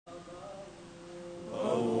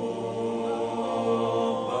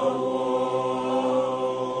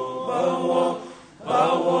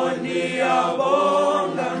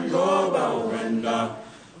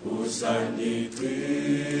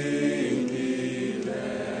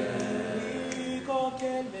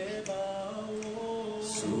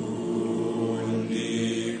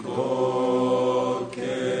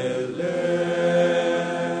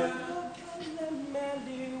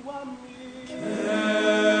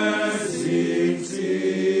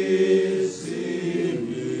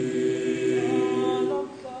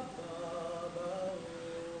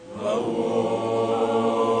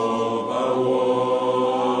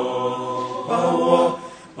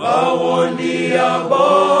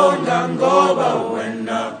ndiyabonga ngoba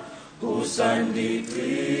wena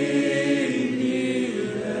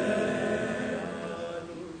usandigcinile.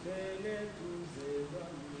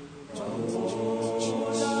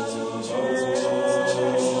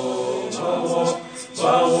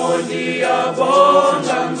 Bawo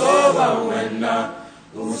ndiyabonga ngoba wena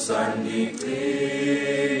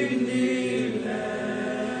usandigcinile.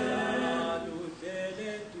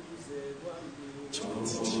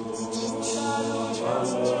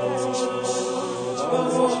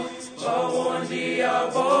 Bawo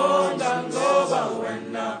ndiyabonga ngoba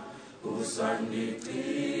wena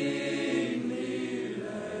usandigcinile.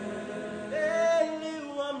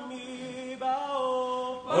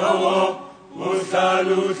 Bawo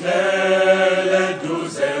uhlala uhlele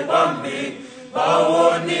duze kwami. Bawo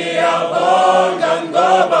ndiyabonga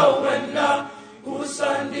ngoba wena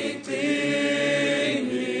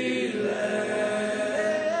usandigcinile.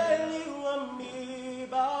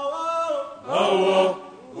 Bawo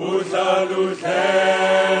uhlala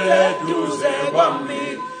uhlele duze kwami.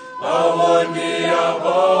 Bawo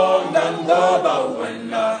ndiyabonga ngoba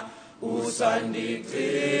wena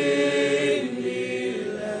usandigcinile.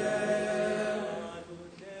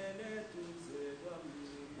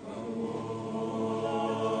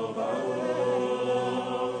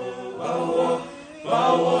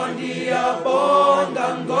 Bawo ndiyabonga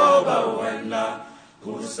ngoba wena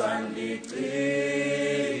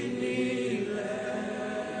usandigcinile.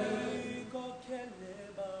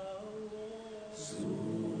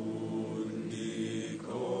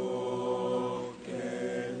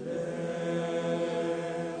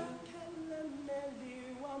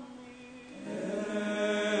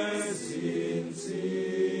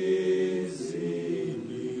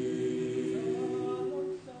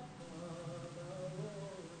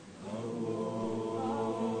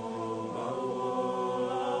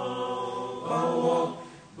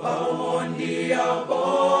 Bawo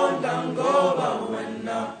ndiyabonga ngoba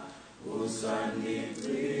wena usandigcinile.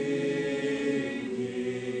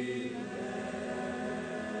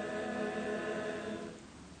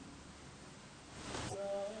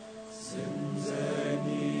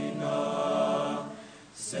 Senzenina,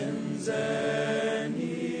 senzenina,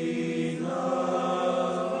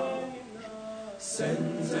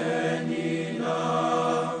 senzenina,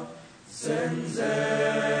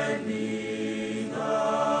 senzenina.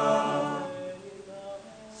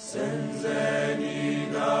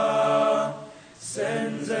 Senzenina,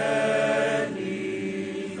 senzenina,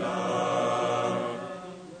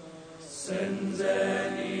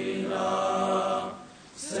 senzenina,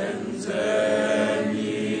 senzenina.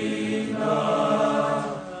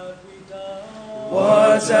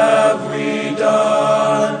 What have we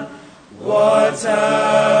done? What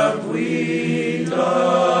have we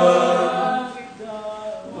done?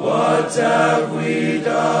 What have we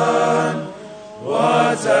done?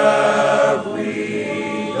 What have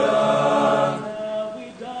we done?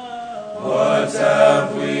 What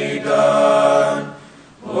have we done?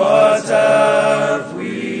 What have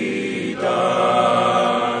we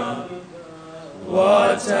done?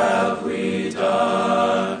 What have we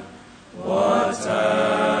done? What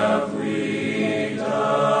have we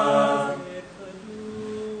done?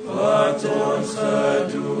 Wat ons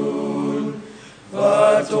gedoen?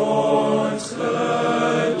 Wat ons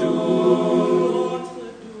gedoen?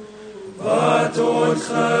 Wat ons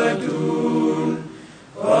gedoen?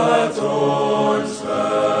 Wat ons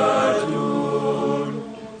gedoen?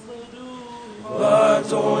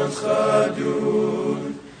 Wat ons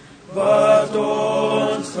gedoen? Wat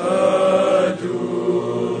ons gedoen?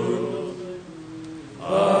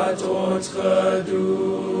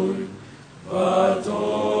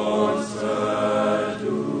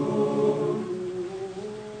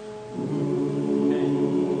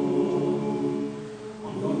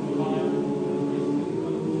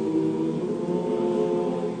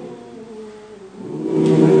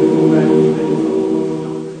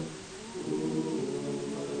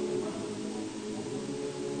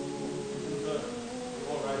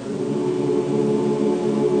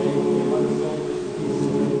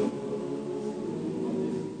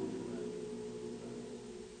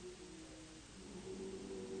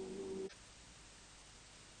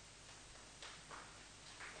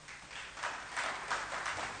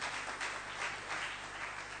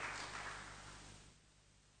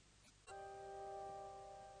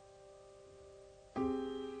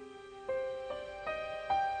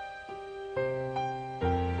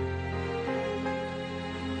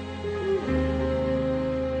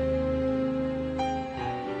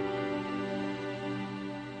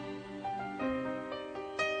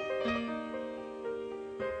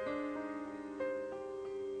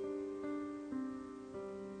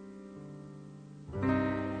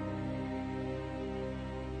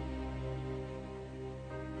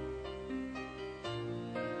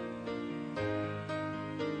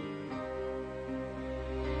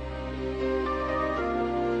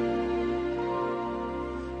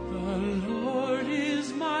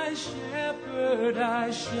 I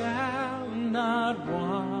shall not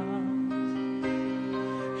want.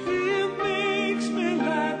 He makes me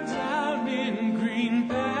lie down in green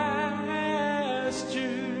pastures.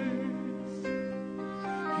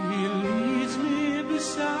 He leads me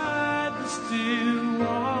beside the still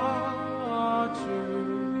waters.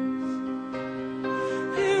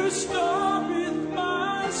 He restoreth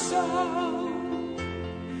my soul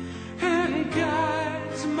and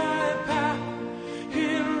guides my path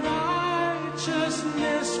in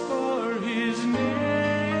righteousness for his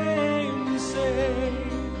name's sake.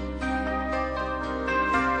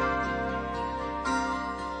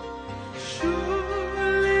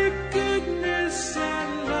 Surely goodness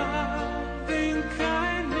and loving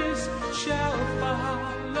kindness shall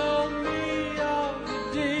follow me all the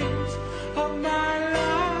days of my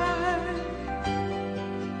life,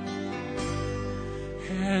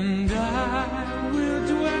 and I will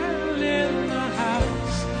dwell in the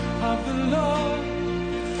house of the Lord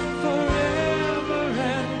forever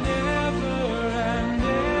and ever and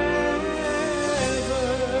ever.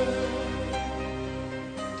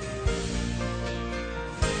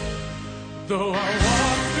 Though I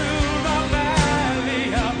walk through the valley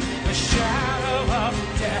of the shadow of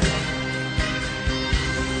death,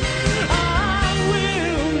 I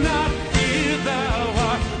will not fear, thou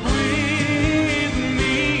art with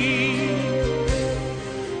me.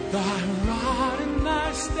 Thy rod and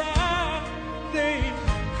thy staff, they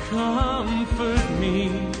comfort me.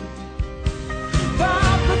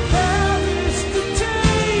 Thou preparest the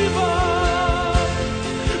table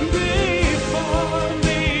before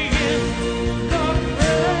me in the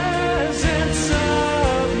presence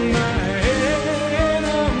of my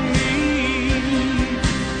enemies.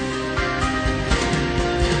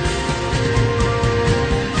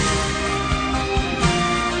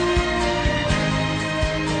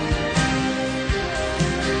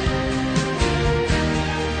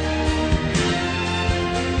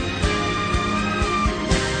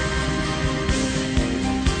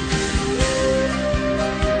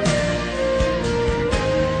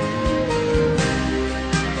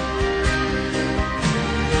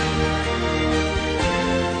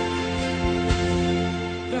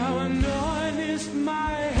 Thou anointest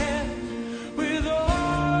my head with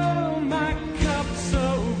oil, my cups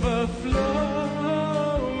overflowing.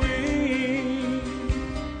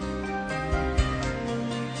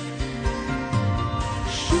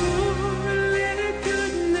 Surely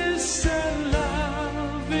goodness and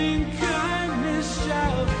loving kindness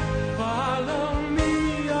shall follow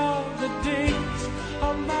me all the days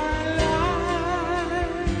of my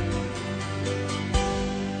life,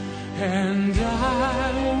 and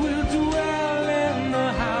I will dwell in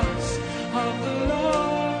the house of the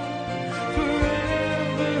Lord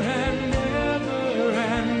forever and ever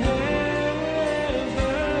and ever.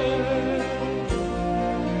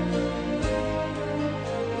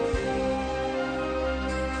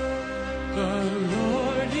 The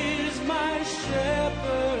Lord is my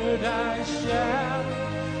shepherd, I shall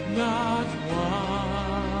not want.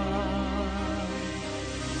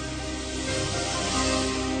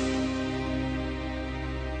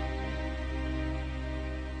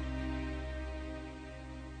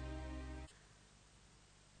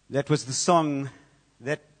 That was the song,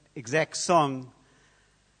 that exact song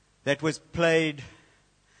that was played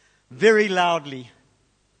very loudly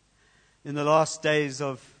in the last days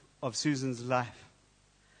of Susan's life.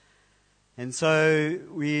 And so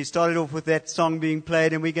we started off with that song being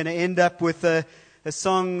played, and we're going to end up with a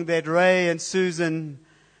song that Ray and Susan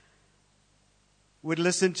would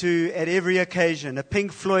listen to at every occasion, a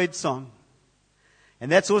Pink Floyd song.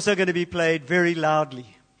 And that's also going to be played very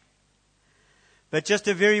loudly. But just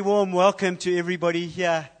a very warm welcome to everybody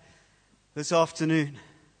here this afternoon.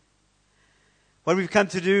 What we've come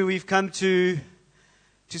to do, we've come to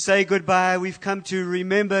say goodbye. We've come to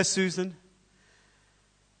remember Susan.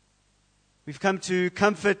 We've come to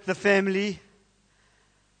comfort the family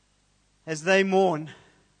as they mourn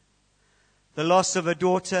the loss of a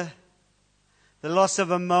daughter, the loss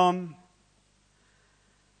of a mom,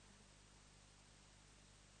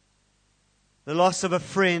 the loss of a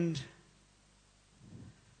friend.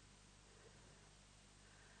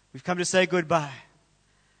 We've come to say goodbye.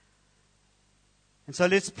 And so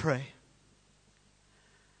let's pray.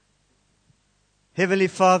 Heavenly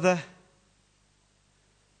Father,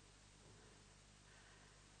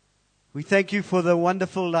 we thank you for the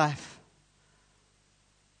wonderful life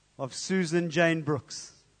of Susan Jane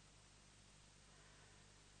Brooks.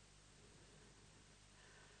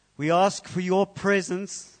 We ask for your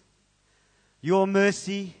presence, your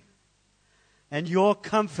mercy, and your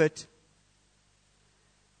comfort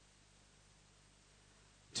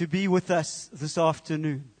to be with us this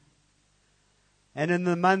afternoon and in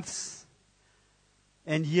the months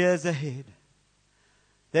and years ahead,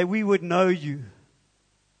 that we would know you.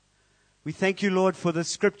 We thank you, Lord, for the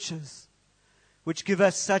scriptures which give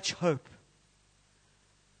us such hope.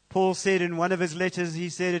 Paul said in one of his letters, he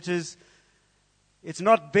said, it's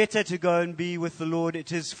not better to go and be with the Lord,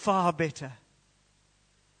 it is far better.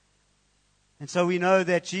 And so we know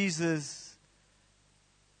that Jesus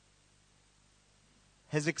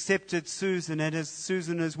has accepted Susan, and as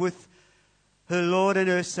Susan is with her Lord and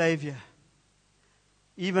her Savior,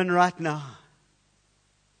 even right now.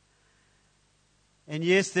 And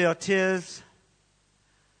yes, there are tears,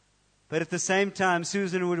 but at the same time,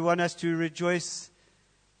 Susan would want us to rejoice,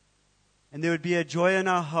 and there would be a joy in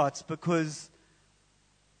our hearts because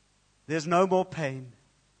there's no more pain.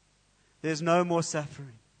 There's no more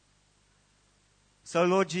suffering. So,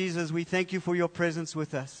 Lord Jesus, we thank you for your presence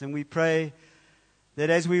with us, and we pray that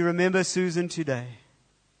as we remember Susan today,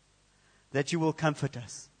 that you will comfort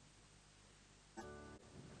us.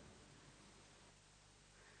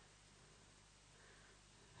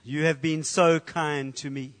 You have been so kind to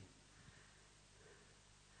me.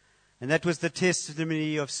 And that was the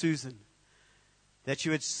testimony of Susan, that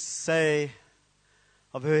you would say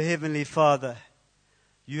of her Heavenly Father,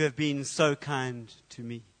 you have been so kind to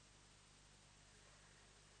me.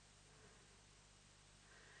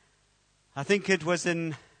 I think it was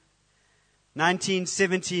in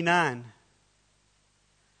 1979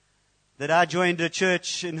 that I joined a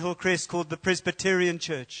church in Hillcrest called the Presbyterian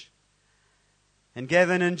Church. And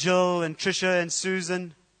Gavin and Jill and Tricia and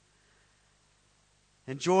Susan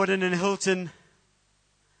and Jordan and Hilton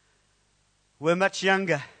were much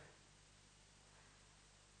younger.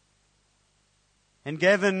 And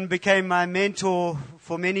Gavin became my mentor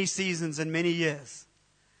for many seasons and many years.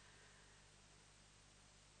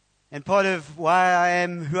 And part of why I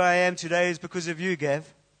am who I am today is because of you,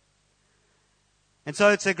 Gav. And so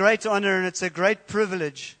it's a great honor and it's a great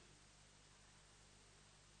privilege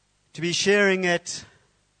to be sharing at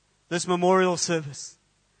this memorial service.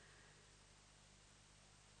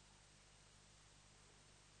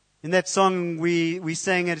 In that song we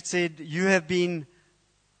sang it said, you have been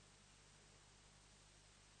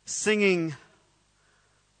singing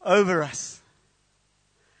over us.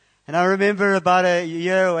 And I remember about a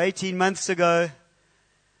year or 18 months ago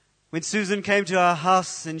when Susan came to our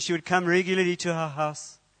house, and she would come regularly to our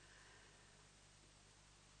house.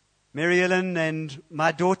 Mary Ellen and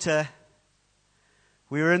my daughter,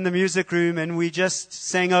 we were in the music room and we just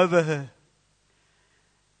sang over her.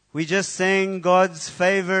 We just sang God's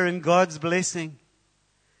favor and God's blessing.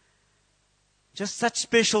 Just such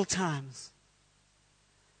special times.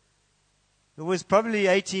 It was probably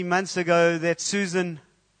 18 months ago that Susan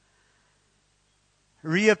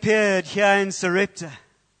reappeared here in Sarepta.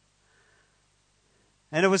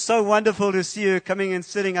 And it was so wonderful to see her coming and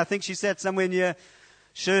sitting. I think she sat somewhere near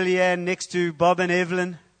Shirley Ann next to Bob and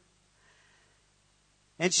Evelyn.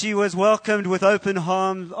 And she was welcomed with open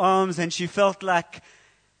arms, and she felt like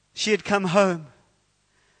she had come home.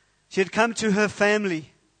 She had come to her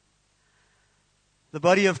family, the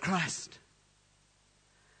body of Christ.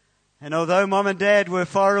 And although Mom and Dad were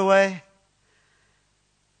far away,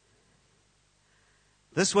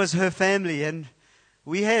 this was her family, and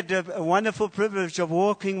we had a wonderful privilege of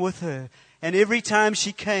walking with her. And every time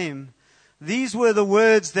she came, these were the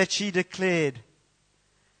words that she declared.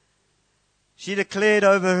 She declared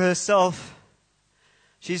over herself.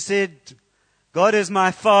 She said, God is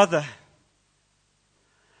my Father.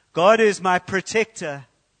 God is my protector.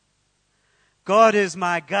 God is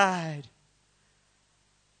my guide.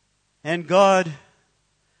 And God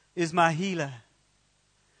is my healer.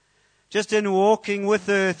 Just in walking with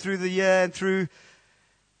her through the year and through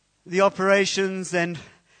the operations, and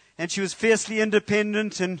she was fiercely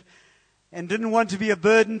independent and didn't want to be a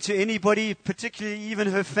burden to anybody, particularly even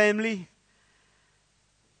her family.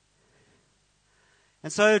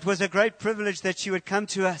 And so it was a great privilege that she would come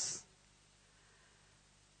to us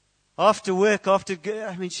after work,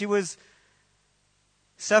 she was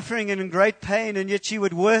suffering and in great pain, and yet she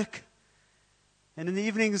would work. And in the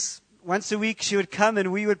evenings, once a week, she would come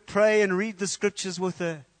and we would pray and read the scriptures with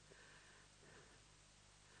her.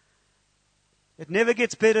 It never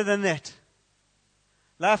gets better than that.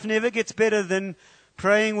 Life never gets better than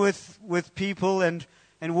praying with people and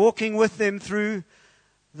walking with them through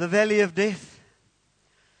the valley of death.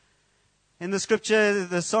 In the scripture,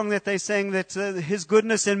 the song that they sang, that His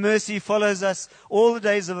goodness and mercy follows us all the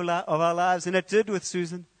days of our lives, and it did with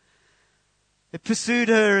Susan. It pursued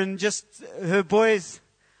her and just her boys.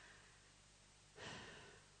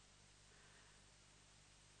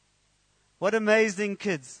 What amazing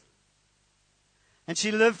kids. And she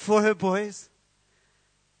lived for her boys.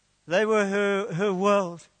 They were her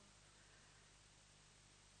world.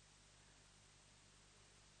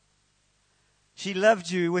 She loved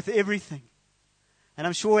you with everything. And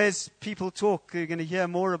I'm sure as people talk, you're going to hear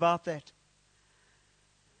more about that.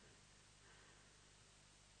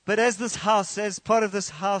 But as part of this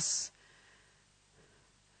house,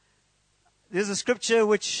 there's a scripture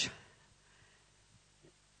which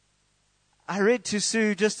I read to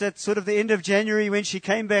Sue just at sort of the end of January when she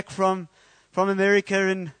came back from America,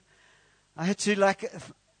 and I had to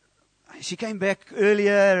she came back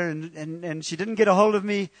earlier and she didn't get a hold of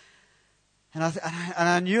me. And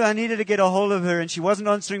I knew I needed to get a hold of her, and she wasn't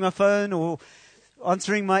answering my phone or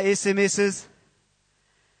answering my SMSs.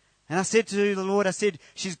 And I said to the Lord,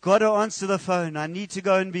 she's got to answer the phone. I need to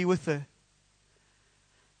go and be with her.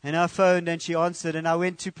 And I phoned and she answered, and I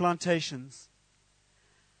went to Plantations.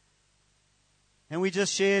 And we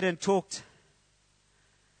just shared and talked.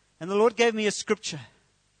 And the Lord gave me a scripture.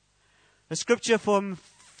 A scripture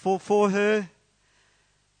for her.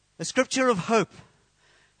 A scripture of hope.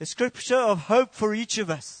 A scripture of hope for each of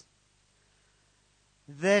us.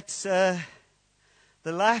 That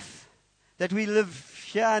the life that we live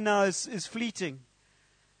here now is fleeting.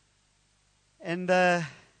 And there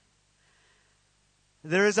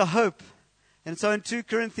is a hope. And so in 2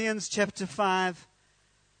 Corinthians chapter 5,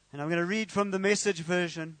 and I'm going to read from the Message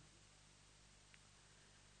version.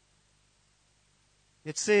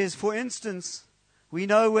 It says, for instance, we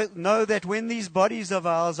know that when these bodies of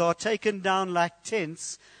ours are taken down like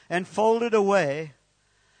tents and folded away,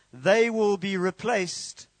 they will be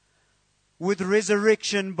replaced with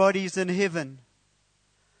resurrection bodies in heaven.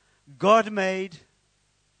 God-made,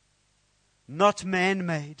 not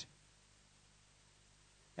man-made.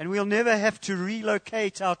 And we'll never have to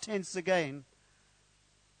relocate our tents again.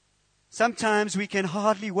 Sometimes we can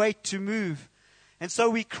hardly wait to move. And so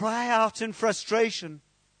we cry out in frustration.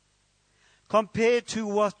 Compared to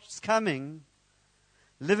what's coming,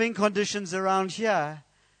 living conditions around here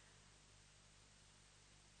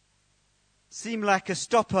seem like a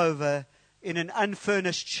stopover in an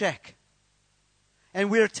unfurnished shack.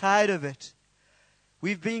 And we're tired of it.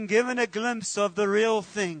 We've been given a glimpse of the real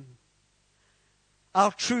thing.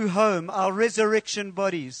 Our true home, our resurrection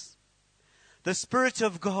bodies. The Spirit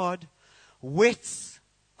of God whets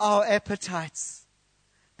our appetites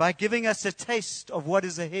by giving us a taste of what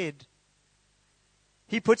is ahead.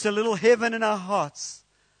 He puts a little heaven in our hearts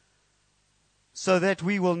so that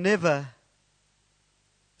we will never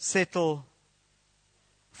settle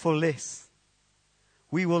for less.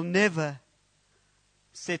 We will never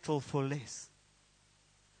settle for less.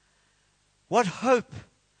 What hope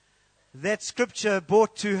that scripture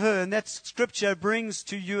brought to her, and that scripture brings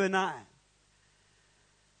to you and I.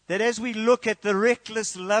 That as we look at the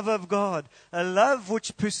reckless love of God, a love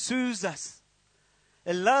which pursues us,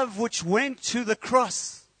 a love which went to the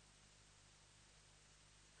cross,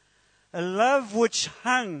 a love which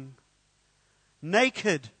hung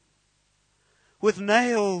naked with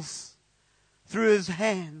nails through his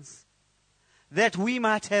hands, that we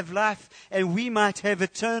might have life and we might have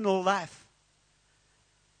eternal life.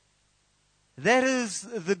 That is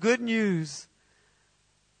the good news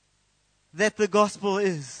that the gospel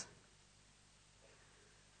is.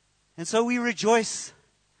 And so we rejoice.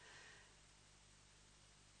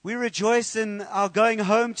 We rejoice in our going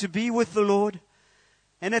home to be with the Lord.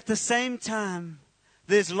 And at the same time,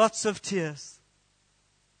 there's lots of tears.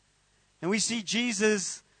 And we see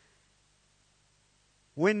Jesus,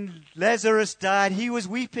 when Lazarus died, he was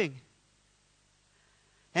weeping.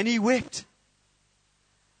 And he wept.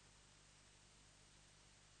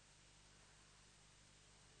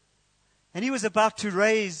 And he was about to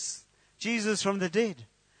raise Jesus from the dead.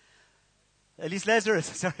 At least Lazarus,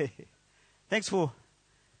 sorry. Thanks for...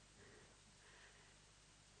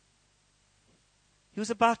 He was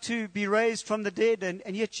about to be raised from the dead,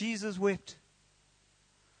 and yet Jesus wept.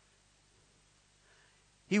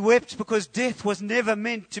 He wept because death was never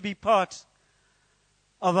meant to be part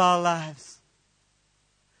of our lives.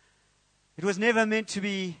 It was never meant to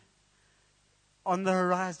be on the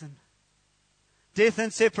horizon. Death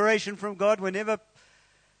and separation from God were never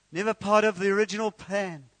part of the original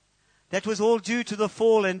plan. That was all due to the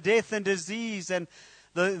fall and death and disease, and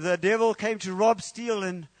the devil came to rob, steal,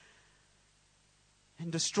 and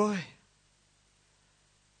destroy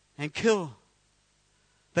and kill.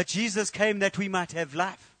 But Jesus came that we might have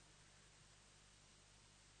life.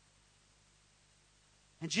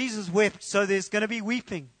 And Jesus wept, so there's going to be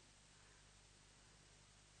weeping.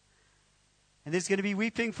 And there's going to be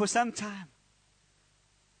weeping for some time.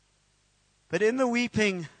 But in the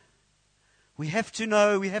weeping, We have to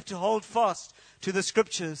know, we have to hold fast to the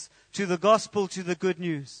scriptures, to the gospel, to the good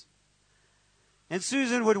news. And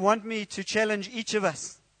Susan would want me to challenge each of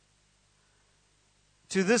us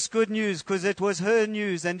to this good news, because it was her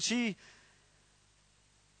news, and she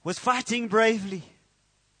was fighting bravely.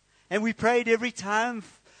 And we prayed every time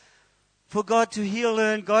for God to heal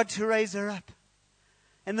her and God to raise her up.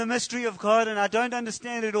 And the mystery of God, and I don't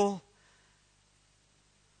understand it all,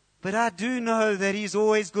 but I do know that He's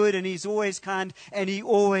always good and He's always kind and He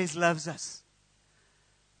always loves us.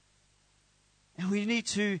 And we need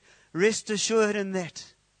to rest assured in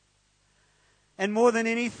that. And more than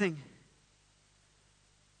anything,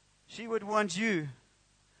 she would want you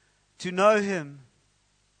to know Him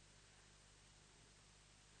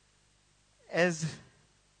as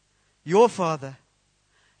your Father,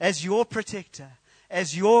 as your protector,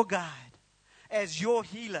 as your guide, as your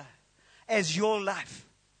healer, as your life.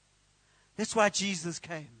 That's why Jesus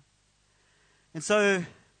came. And so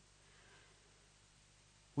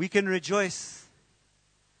we can rejoice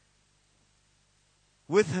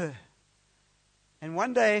with her. And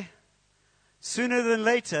one day, sooner than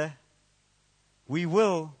later, we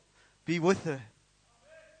will be with her.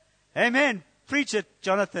 Amen. Preach it,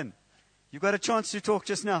 Jonathan. You got a chance to talk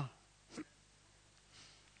just now.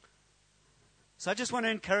 So I just want to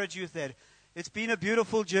encourage you with that. It's been a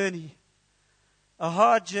beautiful journey, a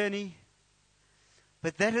hard journey,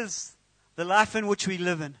 but that is the life in which we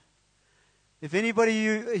live in. If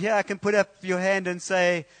anybody here can put up your hand and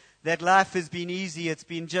say that life has been easy, it's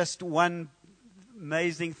been just one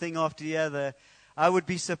amazing thing after the other, I would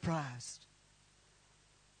be surprised.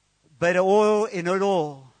 But in it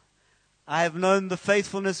all, I have known the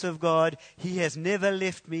faithfulness of God. He has never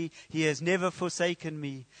left me. He has never forsaken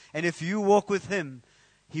me. And if you walk with Him,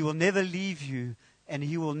 He will never leave you and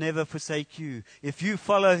He will never forsake you. If you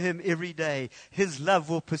follow Him every day, His love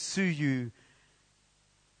will pursue you.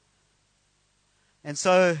 And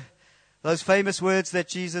so, those famous words that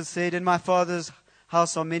Jesus said, "In my Father's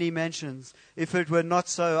house are many mansions. If it were not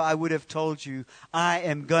so, I would have told you. I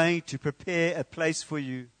am going to prepare a place for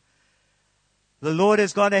you." The Lord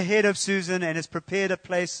has gone ahead of Susan and has prepared a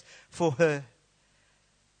place for her.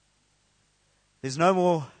 There's no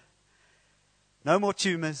more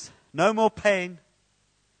tumors, no more pain,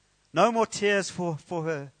 no more tears for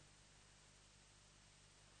her.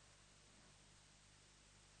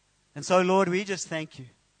 And so, Lord, we just thank you.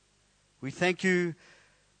 We thank you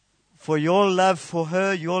for your love for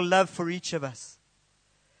her, your love for each of us.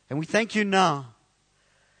 And we thank you now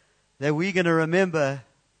that we're going to remember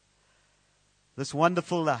this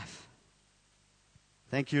wonderful life.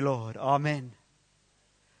 Thank you, Lord. Amen.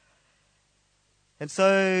 And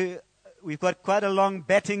so we've got quite a long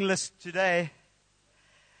batting list today.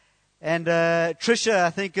 And Tricia, I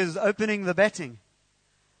think, is opening the batting.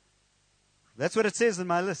 That's what it says in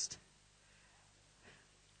my list.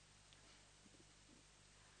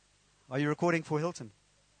 Are you recording for Hilton?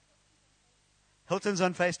 Hilton's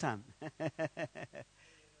on FaceTime.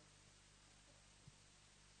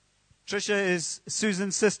 Tricia is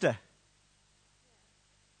Susan's sister.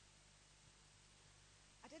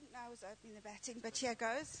 I didn't know I was opening the batting, but here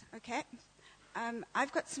goes. Okay.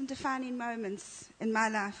 I've got some defining moments in my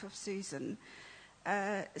life of Susan.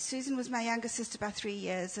 Susan was my younger sister by 3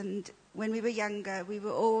 years, and when we were younger, we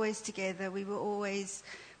were always together. We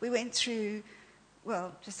went through,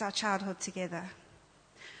 just our childhood together.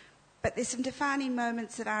 But there's some defining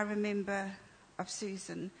moments that I remember of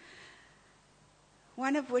Susan.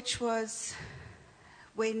 One of which was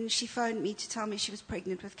when she phoned me to tell me she was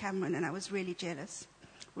pregnant with Cameron, and I was really jealous.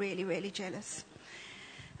 Really, really jealous.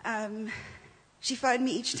 She phoned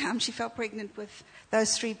me each time she felt pregnant with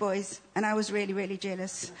those 3 boys, and I was really, really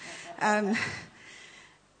jealous.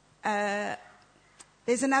 There's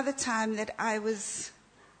another time that I was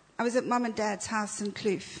at Mum and Dad's house in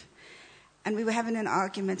Kloof, and we were having an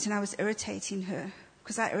argument, and I was irritating her,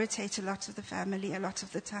 because I irritate a lot of the family a lot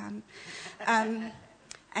of the time.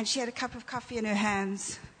 And she had a cup of coffee in her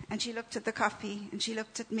hands, and she looked at the coffee, and she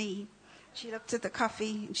looked at me. She looked at the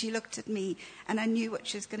coffee, and she looked at me, and I knew what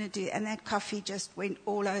she was going to do, and that coffee just went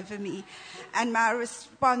all over me. And my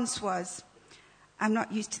response was, "I'm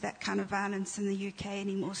not used to that kind of violence in the UK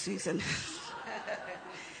anymore, Susan."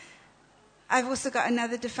 I've also got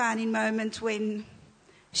another defining moment when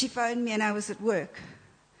she phoned me and I was at work.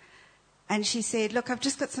 And she said, "Look, I've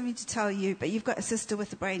just got something to tell you, but you've got a sister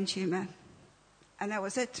with a brain tumor." And that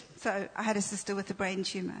was it. So I had a sister with a brain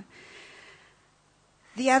tumor.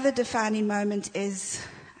 The other defining moment is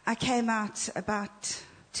I came out about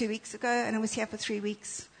 2 weeks ago, and I was here for 3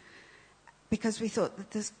 weeks because we thought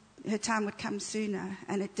that her time would come sooner,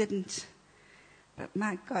 and it didn't. But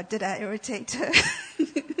my God, did I irritate her.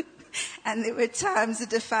 And there were times, a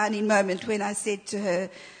defining moment, when I said to her,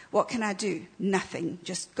 what can I do? Nothing.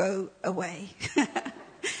 Just go away.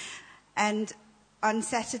 And on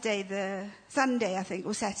Sunday, I think,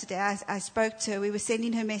 or Saturday, I spoke to her. We were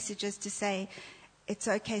sending her messages to say, it's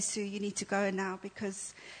okay, Sue, you need to go now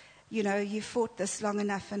because, you fought this long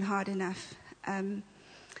enough and hard enough. And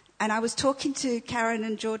I was talking to Karen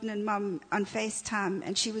and Jordan and Mum on FaceTime,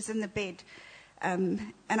 and she was in the bed.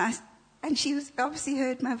 And she was obviously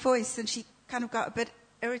heard my voice, and she kind of got a bit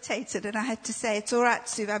irritated, and I had to say, it's all right,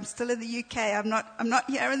 Sue, I'm still in the UK. I'm not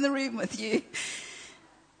here in the room with you.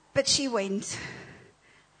 But she went.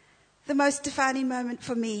 The most defining moment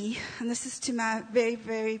for me, and this is to my very,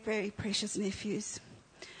 very, very precious nephews.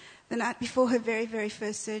 The night before her very, very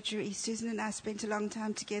first surgery, Susan and I spent a long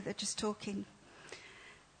time together just talking.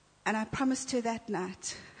 And I promised her that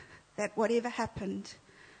night that whatever happened,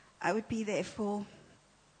 I would be there for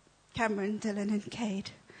Cameron, Dylan, and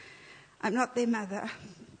Cade. I'm not their mother,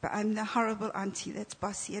 but I'm the horrible auntie that's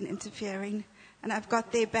bossy and interfering, and I've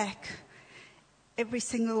got their back every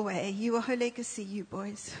single way. You are her legacy, you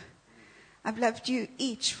boys. I've loved you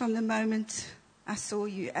each from the moment I saw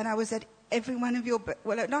you, and I was at every one of your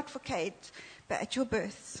well, not for Cade, but at your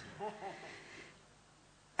births.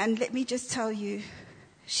 And let me just tell you,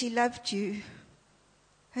 she loved you.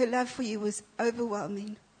 Her love for you was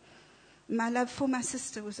overwhelming. My love for my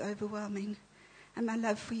sister was overwhelming. And my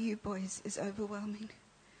love for you boys is overwhelming.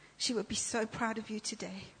 She would be so proud of you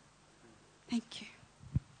today. Thank you.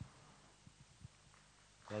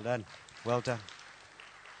 Well done. Well done.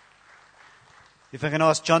 If I can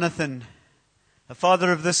ask Jonathan, the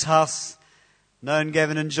father of this house, known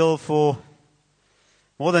Gavin and Jill for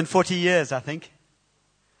more than 40 years, I think.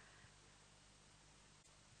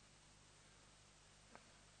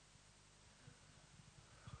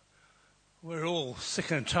 We're all sick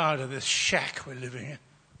and tired of this shack we're living in.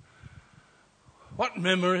 What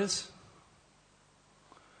memories?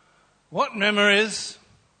 What memories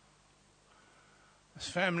this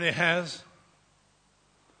family has?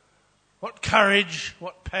 What courage,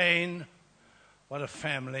 what pain, what a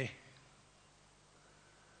family.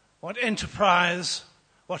 What enterprise,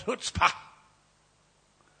 what chutzpah.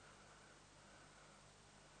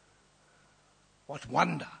 What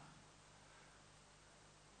wonder.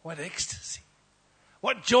 What ecstasy.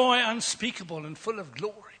 What joy unspeakable and full of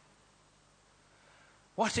glory.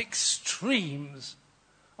 What extremes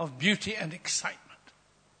of beauty and excitement.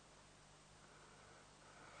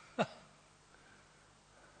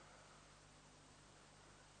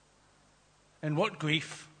 And what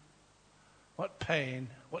grief, what pain,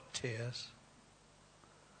 what tears,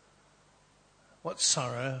 what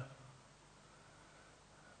sorrow.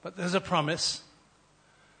 But there's a promise.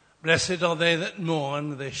 Blessed are they that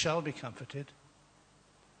mourn, they shall be comforted.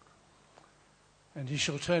 And he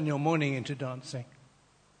shall turn your mourning into dancing.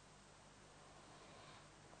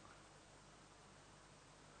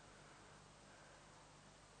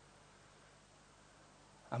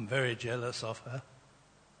 I'm very jealous of her.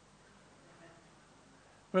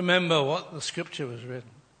 Remember what the scripture was written.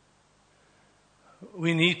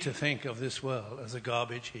 We need to think of this world as a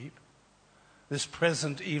garbage heap, this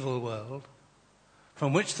present evil world,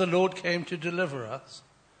 from which the Lord came to deliver us.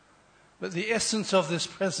 But the essence of this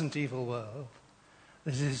present evil world,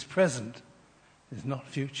 that it is present, is not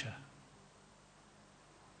future.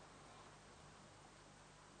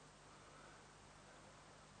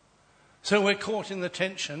 So we're caught in the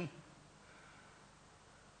tension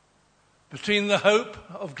between the hope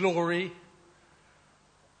of glory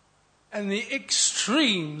and the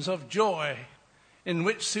extremes of joy in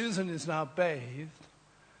which Susan is now bathed,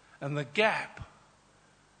 and the gap,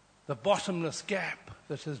 the bottomless gap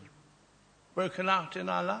that has broken out in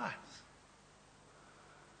our lives.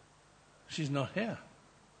 She's not here.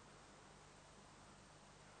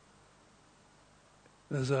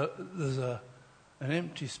 There's an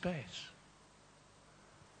empty space.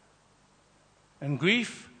 And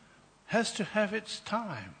grief has to have its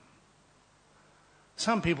time.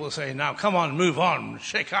 Some people say, now come on, move on,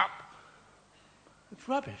 shake up. It's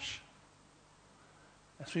rubbish.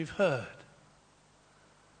 As we've heard.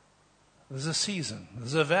 There's a season,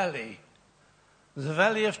 there's a valley. There's a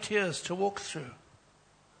valley of tears to walk through.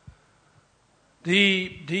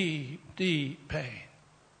 Deep, deep, deep pain.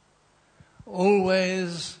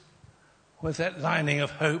 Always with that lining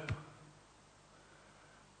of hope.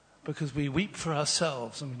 Because we weep for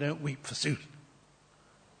ourselves and we don't weep for Susan.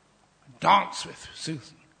 We dance with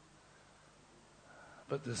Susan.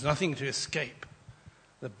 But there's nothing to escape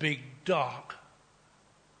the big, dark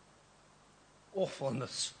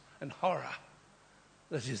awfulness and horror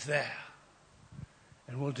that is there.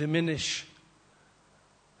 and will diminish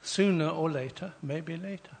sooner or later, maybe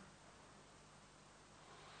later.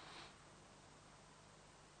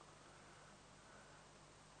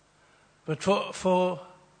 But for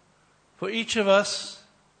each of us,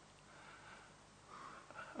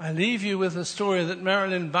 I leave you with a story that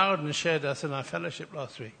Marilyn Bowden shared us in our fellowship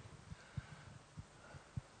last week,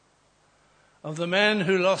 of the man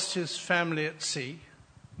who lost his family at sea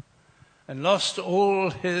and lost all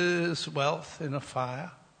his wealth in a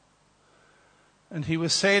fire. And he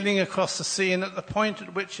was sailing across the sea, and at the point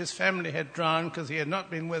at which his family had drowned because he had not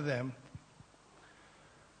been with them,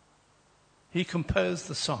 he composed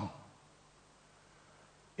the song,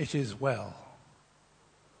 "It is well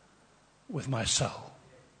with my soul."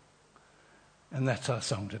 And that's our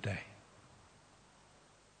song today.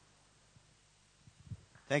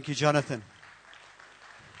 Thank you, Jonathan.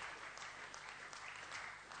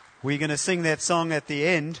 We're going to sing that song at the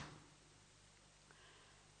end.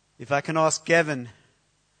 If I can ask Gavin.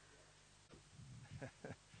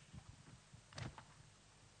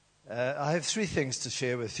 I have three things to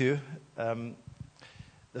share with you.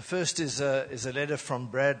 The first is a letter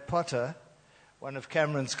from Brad Potter, one of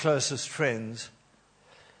Cameron's closest friends,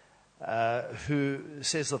 who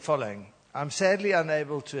says the following: "I'm sadly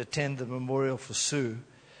unable to attend the memorial for Sue,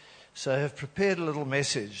 so I have prepared a little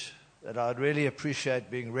message that I'd really appreciate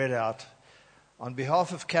being read out on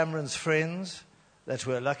behalf of Cameron's friends that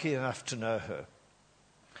were lucky enough to know her.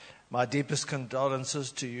 My deepest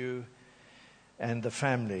condolences to you and the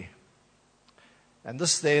family." And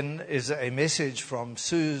this then is a message from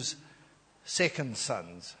Sue's second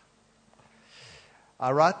sons.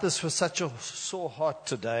 "I write this with such a sore heart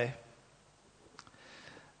today.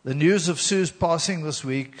 The news of Sue's passing this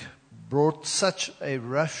week brought such a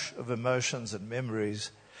rush of emotions and memories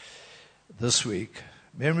this week,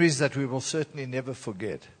 memories that we will certainly never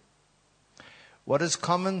forget. What is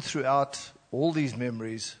common throughout all these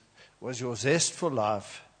memories was your zest for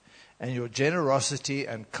life and your generosity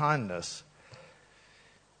and kindness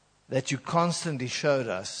that you constantly showed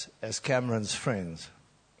us as Cameron's friends.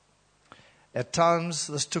 At times,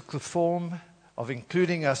 this took the form of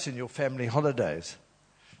including us in your family holidays,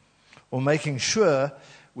 or making sure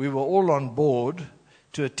we were all on board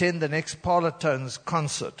to attend the next Parlotones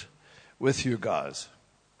concert with you guys.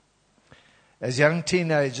 As young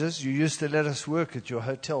teenagers, you used to let us work at your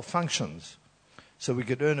hotel functions so we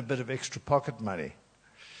could earn a bit of extra pocket money.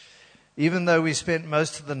 Even though we spent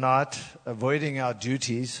most of the night avoiding our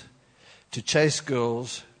duties to chase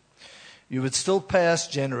girls, you would still pay us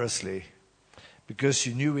generously because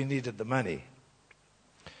you knew we needed the money.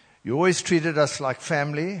 You always treated us like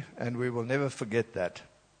family, and we will never forget that.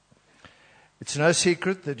 It's no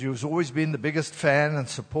secret that you've always been the biggest fan and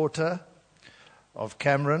supporter of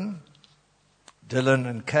Cameron, Dylan,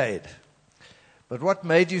 and Cade. But what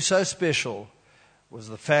made you so special was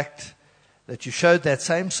the fact that you showed that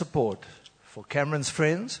same support for Cameron's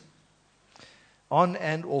friends on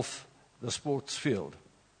and off the sports field.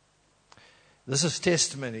 This is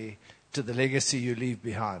testimony to the legacy you leave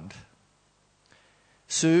behind.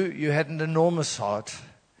 Sue, you had an enormous heart,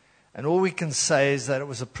 and all we can say is that it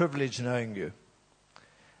was a privilege knowing you.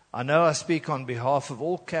 I know I speak on behalf of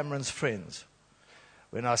all Cameron's friends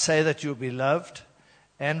when I say that you'll be loved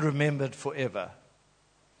and remembered forever.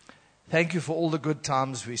 Thank you for all the good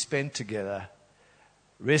times we spent together.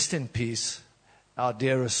 Rest in peace, our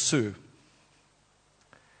dearest Sue.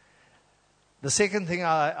 The second thing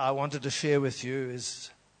I wanted to share with you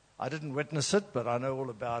is, I didn't witness it, but I know all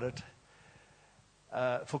about it.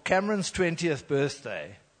 For Cameron's 20th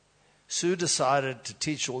birthday, Sue decided to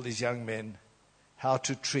teach all these young men how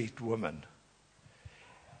to treat women.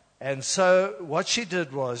 And so what she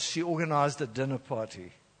did was she organized a dinner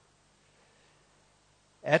party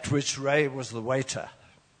at which Ray was the waiter.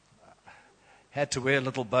 Had to wear a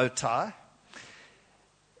little bow tie.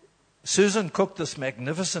 Susan cooked this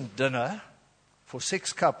magnificent dinner for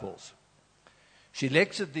 6 couples. She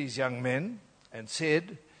lectured these young men and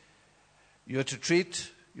said, "You're to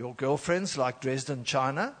treat your girlfriends like Dresden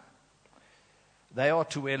china. They are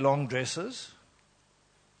to wear long dresses.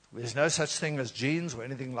 There's no such thing as jeans or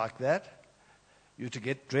anything like that. You're to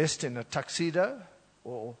get dressed in a tuxedo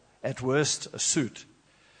or, at worst, a suit.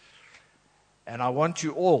 And I want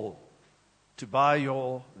you all to buy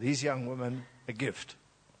these young women a gift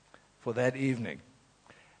for that evening."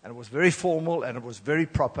 And it was very formal and it was very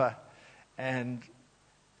proper. And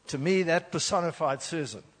to me, that personified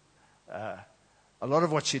Susan. A lot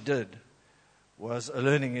of what she did was a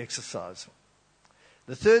learning exercise.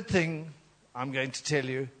 The third thing I'm going to tell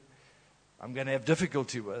you, I'm going to have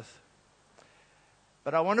difficulty with.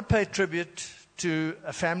 But I want to pay tribute to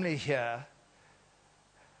a family here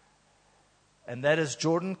And that is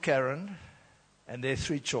Jordan, Karen, and their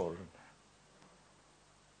 3 children.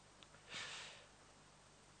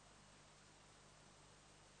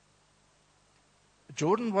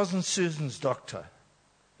 Jordan wasn't Susan's doctor.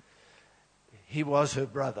 He was her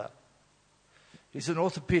brother. He's an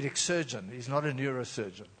orthopedic surgeon. He's not a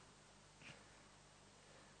neurosurgeon.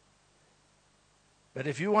 But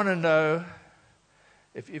if you want to know,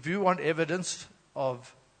 if you want evidence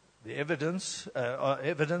of the evidence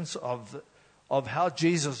of how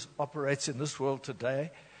Jesus operates in this world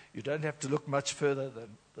today, you don't have to look much further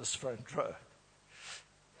than this front row.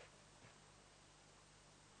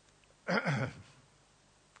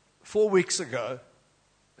 4 weeks ago,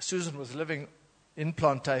 Susan was living in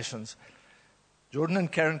Plantations. Jordan and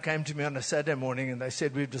Karen came to me on a Saturday morning and they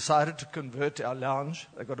said, we've decided to convert our lounge,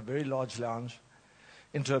 they've got a very large lounge,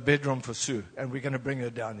 into a bedroom for Sue, and we're going to bring her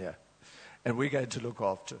down here, and we're going to look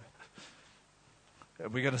after her.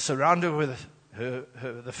 We're going to surround her with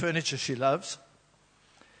the furniture she loves,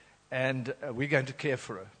 and we're going to care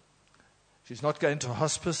for her. She's not going to a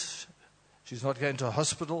hospice. She's not going to a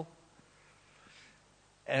hospital.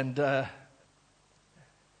 And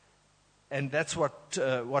that's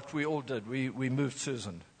what we all did. We moved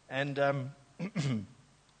Susan. And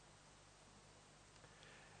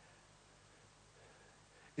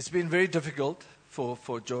it's been very difficult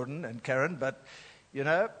for Jordan and Karen, but, you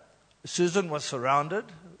know, Susan was surrounded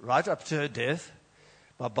right up to her death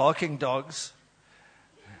by barking dogs,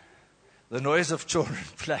 the noise of children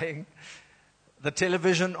playing, the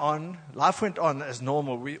television on. Life went on as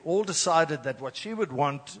normal. We all decided that what she would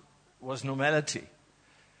want was normality.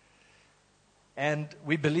 And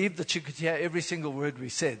we believed that she could hear every single word we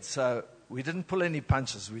said, so we didn't pull any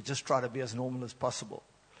punches. We just tried to be as normal as possible.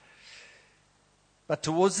 But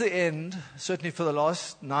towards the end, certainly for the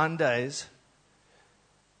last 9 days,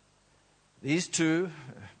 these two,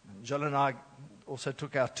 Jill and I also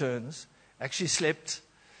took our turns, actually slept.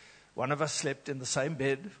 One of us slept in the same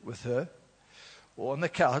bed with her, or on the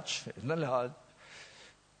couch in the lounge.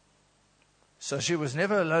 So she was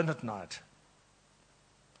never alone at night.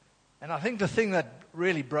 And I think the thing that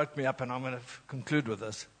really broke me up, and I'm going to conclude with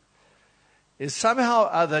this, is somehow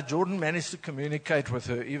or other Jordan managed to communicate with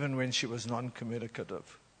her even when she was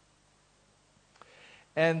non-communicative.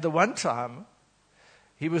 And the one time,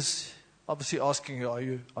 he was obviously asking her, are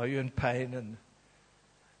you in pain,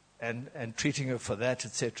 and treating her for that,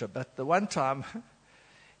 etc. But the one time,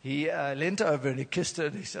 he leant over and he kissed her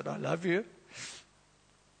and he said, I love you.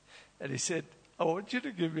 And he said, I want you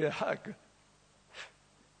to give me a hug.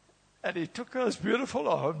 And he took those beautiful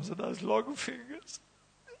arms and those long fingers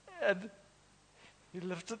and he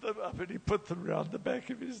lifted them up and he put them around the back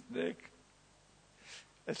of his neck.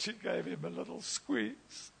 And she gave him a little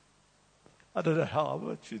squeeze. I don't know how,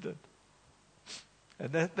 but she did.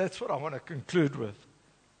 And that's what I want to conclude with.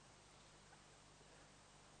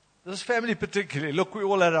 This family particularly, look, we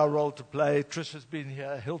all had our role to play. Trisha's been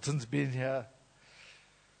here, Hilton's been here.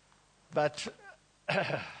 But,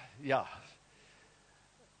 yeah.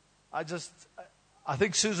 I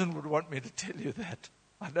think Susan would want me to tell you that.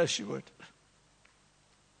 I know she would.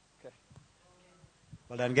 Okay.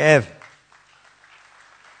 Well done, Gav.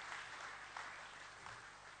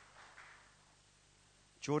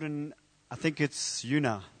 Jordan, I think it's you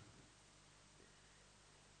now.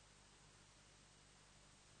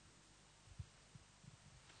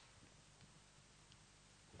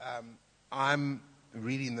 I'm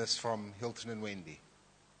reading this from Hilton and Wendy.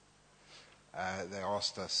 They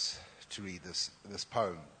asked us to read this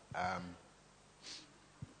poem.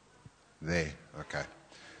 There, okay.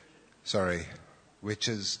 Sorry. Which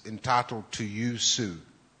is entitled To You, Sue.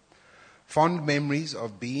 Fond memories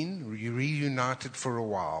of being reunited for a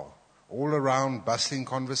while. All around bustling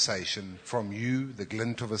conversation, from you the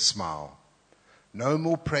glint of a smile. No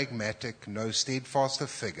more pragmatic, no steadfaster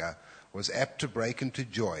figure was apt to break into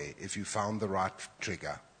joy if you found the right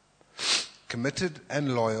trigger. Committed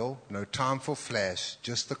and loyal, no time for flash,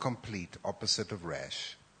 just the complete opposite of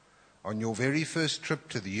rash. On your very first trip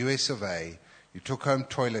to the US of A, you took home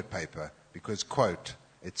toilet paper because, quote,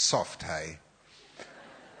 it's soft, hey?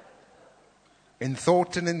 In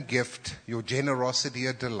thought and in gift, your generosity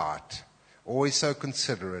a delight. Always so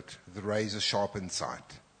considerate, the razor sharp in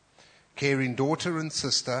sight. Caring daughter and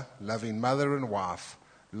sister, loving mother and wife,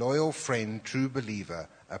 loyal friend, true believer,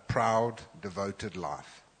 a proud, devoted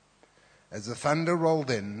life. As the thunder rolled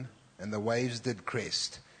in and the waves did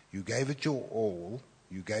crest, you gave it your all,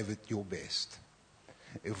 you gave it your best.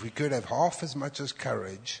 If we could have half as much as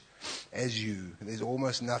courage as you, there's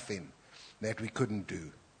almost nothing that we couldn't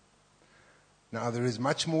do. Now there is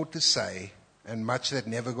much more to say and much that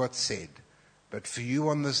never got said, but for you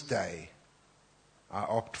on this day, I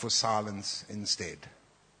opt for silence instead.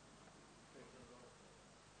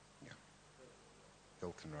 Yeah.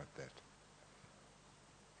 Hilton wrote that.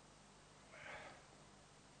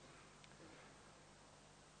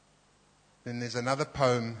 Then there's another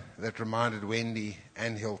poem that reminded Wendy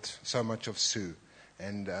and Hilt so much of Sue,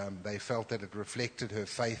 and they felt that it reflected her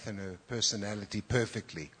faith and her personality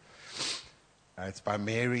perfectly. It's by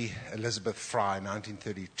Mary Elizabeth Fry,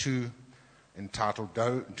 1932, entitled,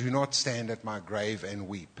 Do Not Stand at My Grave and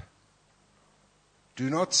Weep. Do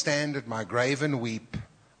not stand at my grave and weep.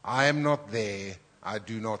 I am not there, I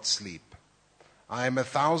do not sleep. I am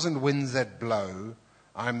 1,000 winds that blow.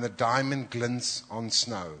 I am the diamond glints on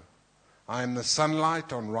snow. I am the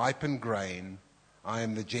sunlight on ripened grain. I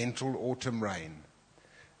am the gentle autumn rain.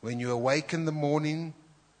 When you awake in the morning's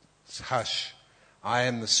hush, I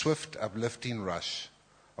am the swift uplifting rush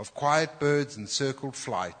of quiet birds in circled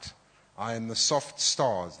flight. I am the soft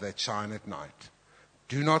stars that shine at night.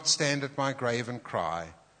 Do not stand at my grave and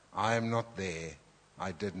cry. I am not there.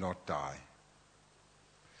 I did not die.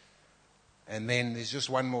 And then there's just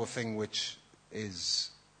one more thing which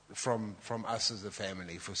is from us as a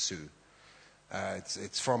family for Sue.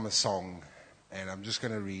 It's from a song, and I'm just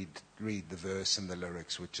going to read the verse and the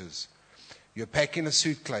lyrics, which is, You're packing a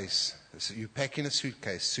suitcase,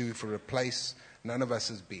 Sue, for a place none of us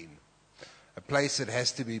has been. A place that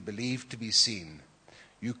has to be believed to be seen.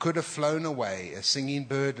 You could have flown away, a singing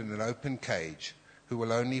bird in an open cage, who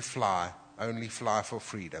will only fly for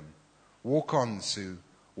freedom. Walk on, Sue,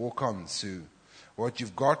 walk on, Sue. What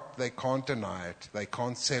you've got, they can't deny it. They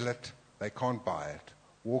can't sell it, they can't buy it.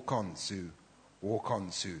 Walk on, Sue, walk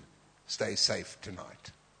on, Sue. Stay safe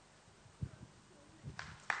tonight.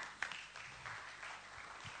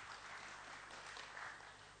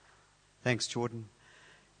 Thanks, Jordan.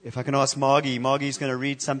 If I can ask Margie's going to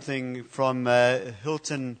read something from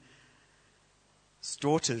Hilton's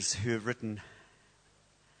daughters who have written.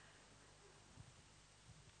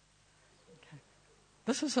 Okay.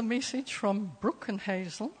 This is a message from Brooke and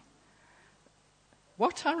Hazel.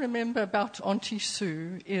 What I remember about Auntie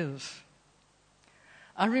Sue is,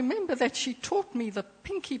 I remember that she taught me the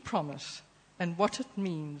pinky promise and what it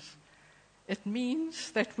means. It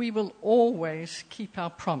means that we will always keep our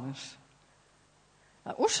promise.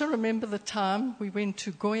 I also remember the time we went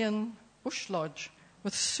to Goyen Bush Lodge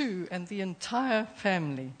with Sue and the entire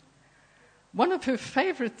family. One of her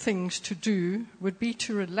favorite things to do would be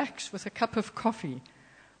to relax with a cup of coffee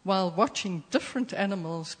while watching different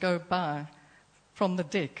animals go by from the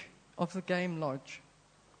deck of the game lodge.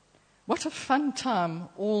 What a fun time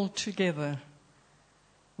all together.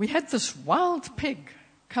 We had this wild pig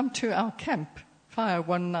come to our campfire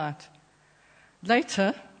one night.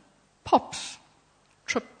 Later, Pops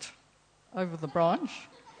tripped over the branch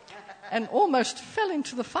and almost fell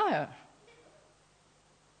into the fire.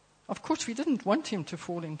 Of course, we didn't want him to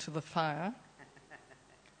fall into the fire.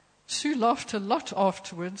 Sue laughed a lot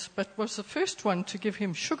afterwards, but was the first one to give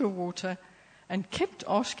him sugar water and kept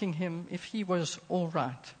asking him if he was all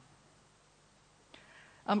right.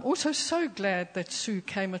 I'm also so glad that Sue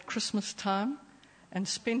came at Christmas time and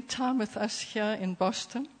spent time with us here in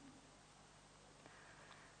Boston.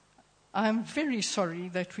 I'm very sorry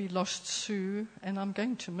that we lost Sue, and I'm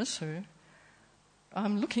going to miss her.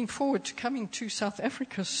 I'm looking forward to coming to South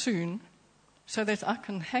Africa soon so that I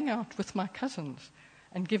can hang out with my cousins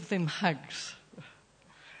and give them hugs.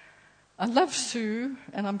 I love Sue,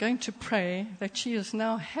 and I'm going to pray that she is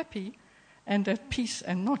now happy and at peace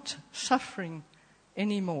and not suffering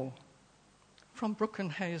anymore. From Brooke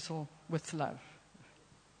and Hazel, with love.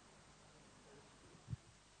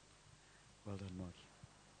 Well done, Mark.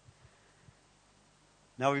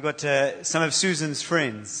 Now we've got some of Susan's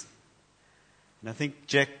friends. And I think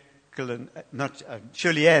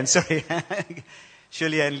Shirley Ann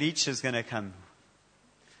Leach is going to come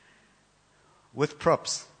with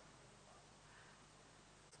props.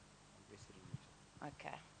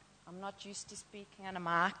 Okay. I'm not used to speaking on a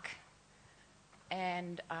mic,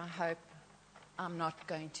 and I hope I'm not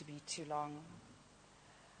going to be too long.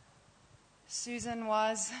 Susan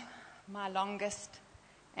was my longest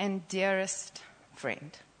and dearest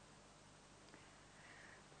friend.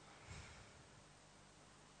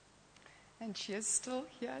 And she is still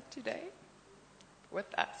here today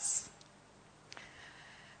with us.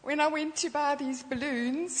 When I went to buy these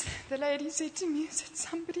balloons, the lady said to me, "Is it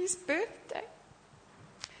somebody's birthday?"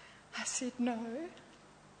 I said, "No,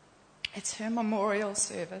 it's her memorial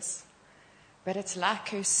service, but it's like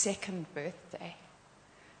her second birthday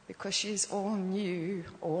because she's all new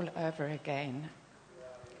all over again."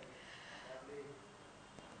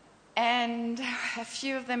 And a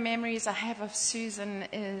few of the memories I have of Susan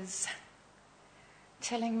is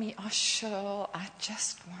telling me, "Oh, Cheryl, I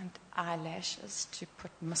just want eyelashes to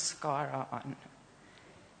put mascara on."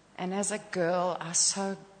 And as a girl, I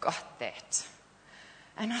so got that.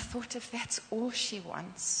 And I thought, if that's all she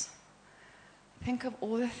wants, think of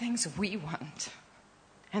all the things we want.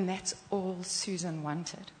 And that's all Susan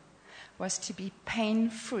wanted, was to be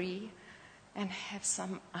pain-free and have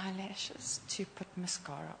some eyelashes to put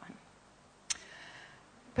mascara on.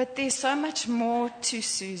 But there's so much more to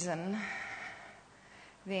Susan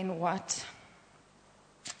than what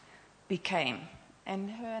became.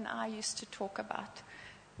 And her and I used to talk about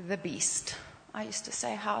the beast. I used to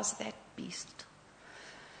say, "How's that beast?"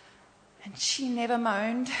 And she never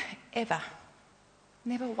moaned, ever.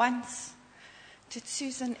 Never once did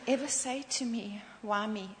Susan ever say to me, "Why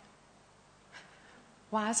me?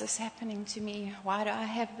 Why is this happening to me? Why do I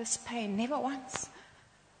have this pain?" Never once.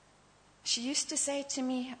 She used to say to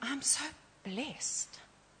me, "I'm so blessed."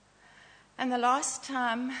 And the last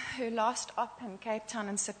time, her last op in Cape Town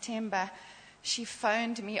in September, she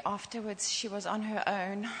phoned me afterwards. She was on her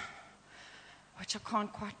own, which I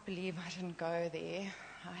can't quite believe I didn't go there.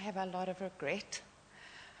 I have a lot of regret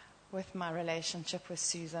with my relationship with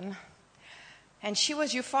Susan. And she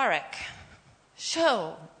was euphoric.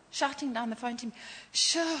 "Cheryl," shouting down the phone to me,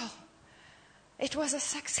 "Cheryl, it was a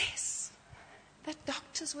success. The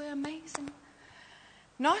doctors were amazing."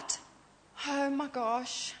 Not, "Oh my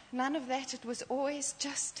gosh," none of that. It was always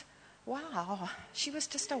just, wow. She was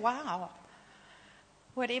just a wow.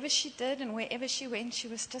 Whatever she did and wherever she went, she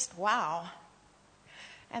was just wow.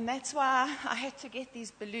 And that's why I had to get these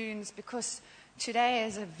balloons, because today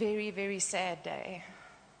is a very, very sad day.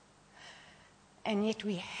 And yet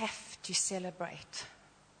we have to celebrate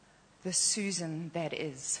the Susan that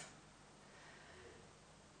is.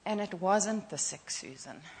 And it wasn't the sick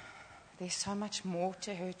Susan. There's so much more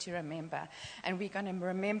to her to remember. And we're going to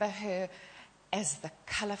remember her as the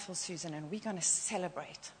colorful Susan, and we're going to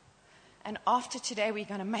celebrate. And after today, we're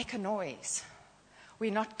going to make a noise.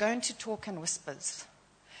 We're not going to talk in whispers,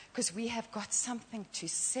 because we have got something to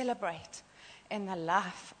celebrate in the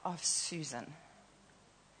life of Susan.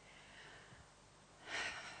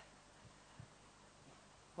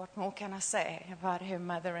 What more can I say about her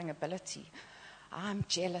mothering ability? I'm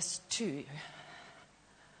jealous too.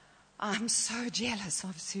 I'm so jealous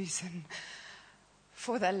of Susan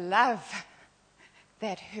for the love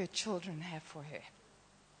that her children have for her.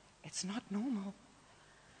 It's not normal.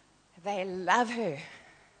 They love her.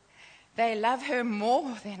 They love her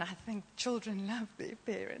more than I think children love their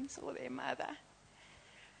parents or their mother.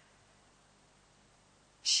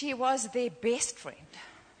 She was their best friend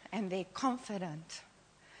and their confidant.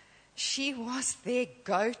 She was their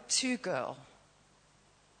go-to girl.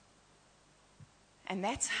 And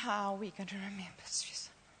that's how we're going to remember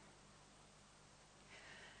Susan.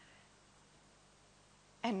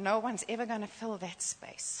 And no one's ever going to fill that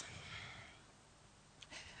space.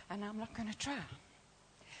 And I'm not going to try.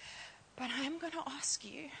 But I am going to ask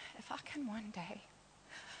you if I can one day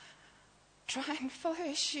try and fill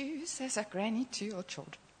her shoes as a granny to your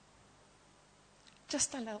children.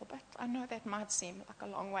 Just a little bit. I know that might seem like a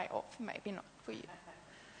long way off, maybe not for you.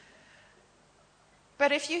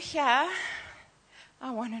 But if you're here,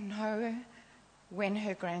 I want to know when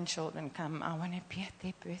her grandchildren come. I want to be at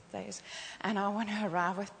their birthdays, and I want to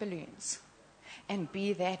arrive with balloons and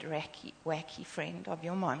be that wacky friend of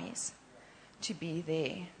your mommy's, to be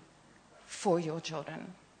there for your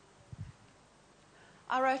children.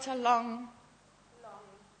 I wrote a long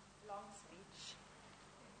speech,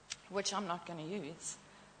 which I'm not going to use.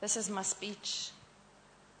 This is my speech,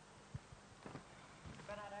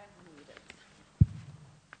 but I don't need it.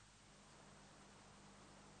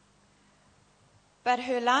 But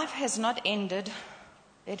her life has not ended.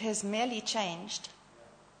 It has merely changed.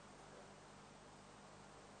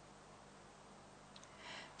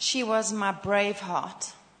 She was my brave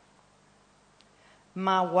heart,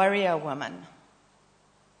 my warrior woman.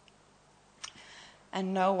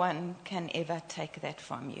 And no one can ever take that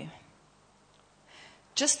from you.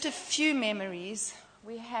 Just a few memories.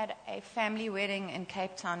 We had a family wedding in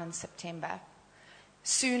Cape Town in September,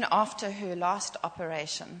 soon after her last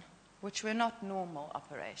operation, which were not normal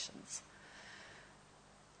operations.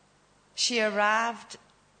 She arrived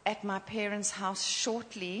at my parents' house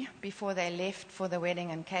shortly before they left for the wedding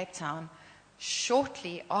in Cape Town,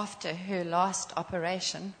 shortly after her last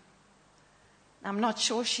operation. I'm not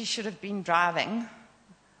sure she should have been driving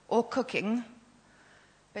or cooking,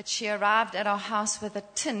 but she arrived at our house with a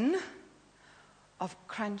tin of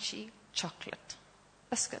crunchy chocolate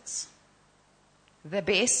biscuits. The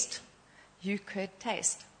best you could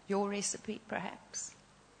taste. Your recipe, perhaps.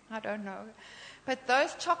 I don't know. But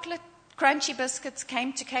those Crunchy Biscuits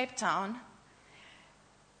came to Cape Town,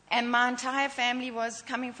 and my entire family was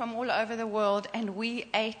coming from all over the world, and we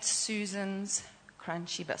ate Susan's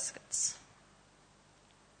Crunchy Biscuits.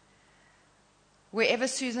 Wherever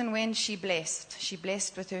Susan went, she blessed. She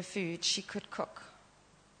blessed with her food. She could cook.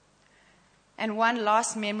 And one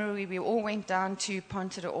last memory, we all went down to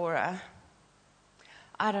Ponta de Ora.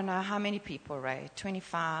 I don't know how many people, Ray,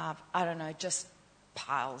 25, I don't know, just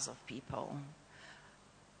piles of people.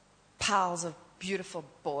 Piles of beautiful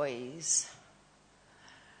boys.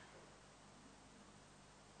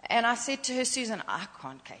 And I said to her, Susan, I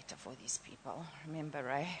can't cater for these people. Remember,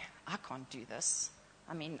 Ray, I can't do this.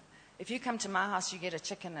 I mean, if you come to my house, you get a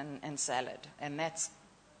chicken and salad, and that's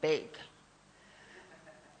big.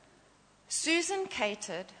 Susan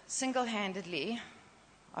catered single-handedly,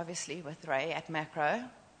 obviously with Ray at Macro.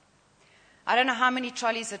 I don't know how many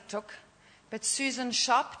trolleys it took, but Susan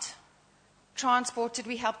shopped, transported.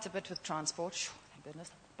 We helped a bit with transport. Thank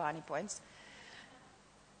goodness, brownie points.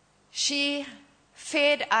 She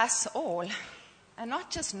fed us all, and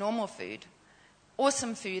not just normal food,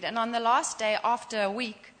 awesome food. And on the last day, after a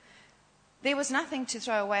week, there was nothing to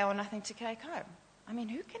throw away or nothing to take home. I mean,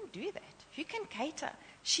 who can do that? Who can cater?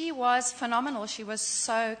 She was phenomenal. She was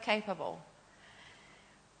so capable.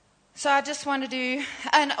 So I just want to do,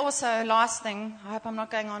 and also last thing, I hope I'm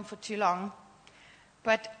not going on for too long,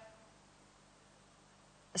 but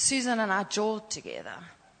Susan and I jawed together.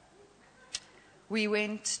 We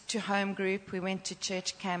went to home group, we went to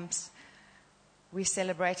church camps, we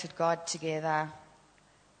celebrated God together.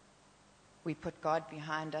 We put God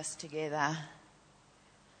behind us together.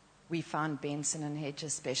 We found Benson and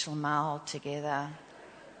Hedges Special Mile together.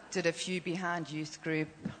 Did a few behind youth group.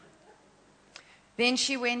 Then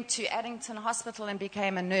she went to Addington Hospital and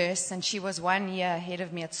became a nurse, and she was 1 year ahead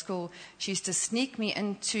of me at school. She used to sneak me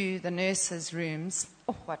into the nurses' rooms.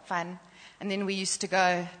 Oh, what fun. And then we used to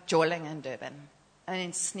go jawling in Durban, and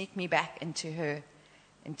then sneak me back into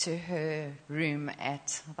her room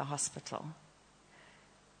at the hospital.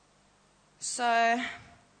 So,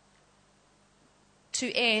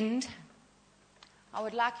 to end, I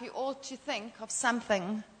would like you all to think of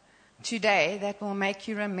something today that will make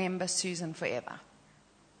you remember Susan forever.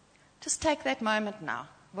 Just take that moment now,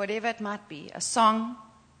 whatever it might be, a song,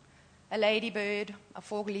 a ladybird, a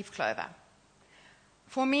four-leaf clover.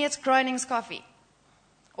 For me, it's Groning's coffee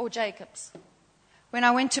or Jacob's. When I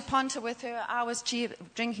went to Ponta with her, I was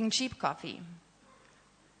drinking cheap coffee.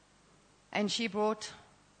 And she brought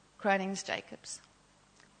Groning's Jacob's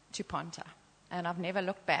to Ponta. And I've never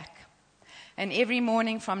looked back. And every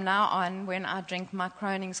morning from now on, when I drink my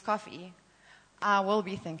Groning's coffee, I will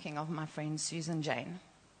be thinking of my friend Susan Jane.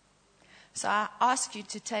 So I ask you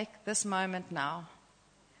to take this moment now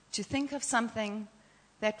to think of something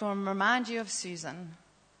that will remind you of Susan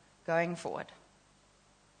going forward.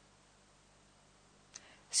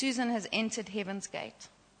 Susan has entered heaven's gate.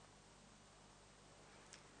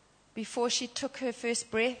 Before she took her first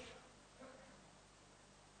breath,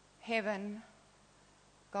 heaven,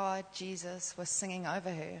 God, Jesus, was singing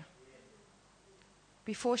over her.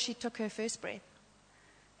 Before she took her first breath,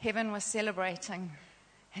 heaven was celebrating.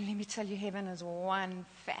 And let me tell you, heaven is one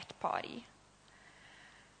fat party.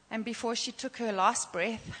 And before she took her last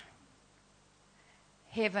breath,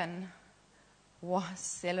 heaven was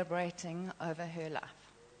celebrating over her life.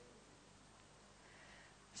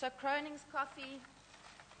 So Groning's coffee,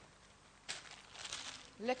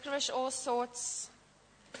 licorice all sorts,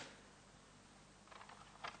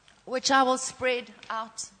 which I will spread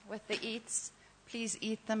out with the eats. Please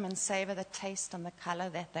eat them and savor the taste and the color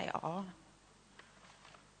that they are.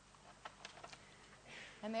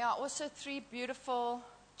 And there are also 3 beautiful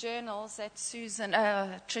journals that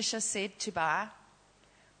Tricia said to buy.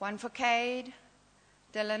 One for Cade,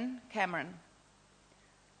 Dylan, Cameron.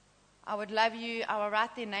 I would love you, I will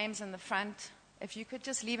write their names in the front. If you could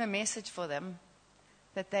just leave a message for them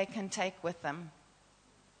that they can take with them.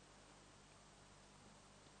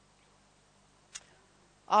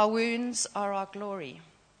 Our wounds are our glory.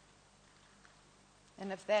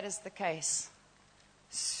 And if that is the case,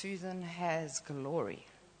 Susan has glory.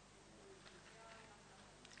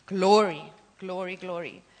 Glory, glory,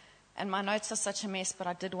 glory. And my notes are such a mess, but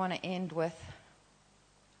I did want to end with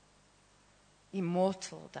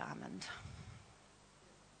immortal diamond.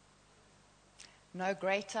 No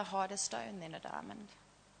greater, harder stone than a diamond.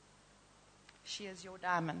 She is your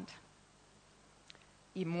diamond.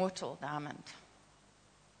 Immortal diamond.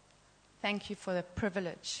 Thank you for the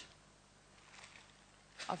privilege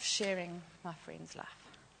of sharing my friend's life.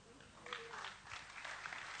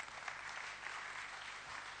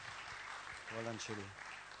 Well done, Shirley.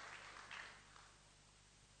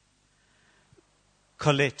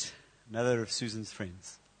 Colette, another of Susan's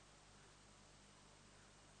friends.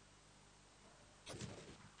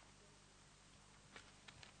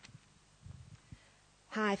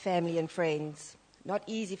 Hi, family and friends. Not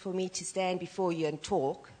easy for me to stand before you and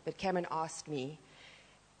talk, but Cameron asked me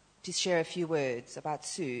to share a few words about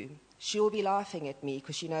Sue. She'll be laughing at me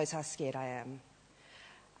because she knows how scared I am.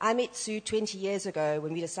 I met Sue 20 years ago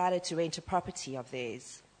when we decided to rent a property of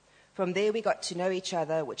theirs. From there, we got to know each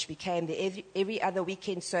other, which became the every other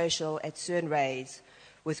weekend social at Sue and Ray's,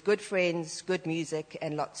 with good friends, good music,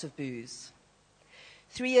 and lots of booze.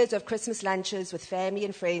 3 years of Christmas lunches with family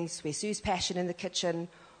and friends where Sue's passion in the kitchen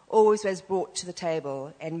always was brought to the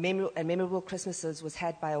table, and memorable Christmases was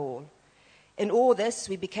had by all. In all this,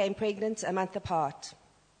 we became pregnant a month apart.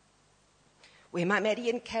 Where my Maddie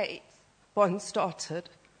and Kate bond started.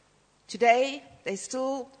 Today, they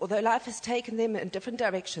still, although life has taken them in different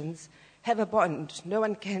directions, have a bond no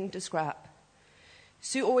one can describe.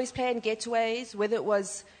 Sue always planned getaways, whether it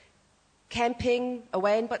was camping,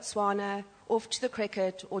 away in Botswana, off to the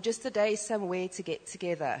cricket, or just a day somewhere to get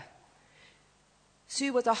together.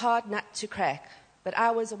 Sue was a hard nut to crack, but I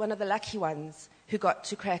was one of the lucky ones who got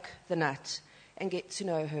to crack the nut and get to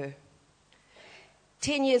know her.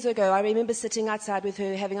 10 years ago, I remember sitting outside with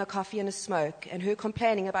her having a coffee and a smoke, and her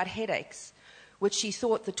complaining about headaches, which she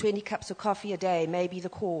thought the 20 cups of coffee a day may be the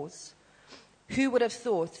cause. Who would have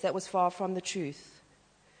thought that was far from the truth?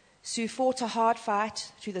 Sue fought a hard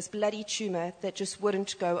fight through this bloody tumor that just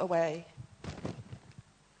wouldn't go away.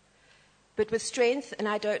 But with strength, and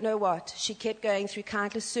I don't know what, she kept going through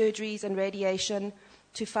countless surgeries and radiation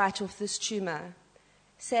to fight off this tumor.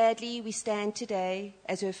 Sadly, we stand today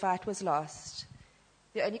as her fight was lost.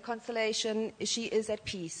 The only consolation is she is at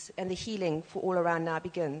peace, and the healing for all around now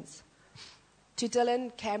begins. To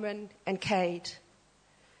Dylan, Cameron, and Kate,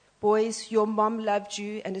 boys, your mom loved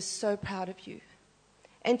you and is so proud of you.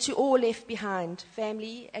 And to all left behind,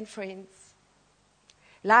 family and friends,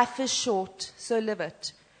 life is short, so live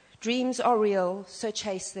it. Dreams are real, so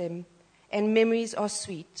chase them. And memories are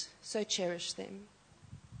sweet, so cherish them.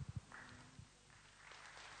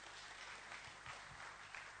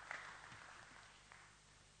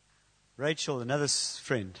 Rachel, another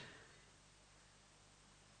friend.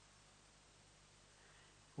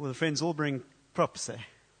 Well, the friends all bring props, eh?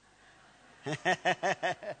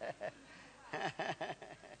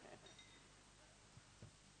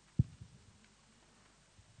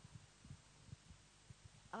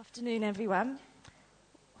 Afternoon, everyone.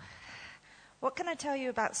 What can I tell you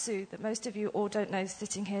about Sue that most of you all don't know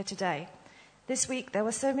sitting here today? This week, there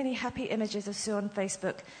were so many happy images of Sue on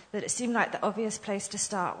Facebook that it seemed like the obvious place to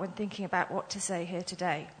start when thinking about what to say here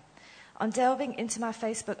today. On delving into my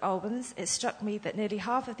Facebook albums, it struck me that nearly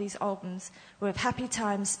half of these albums were of happy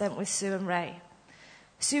times spent with Sue and Ray.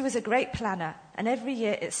 Sue was a great planner, and every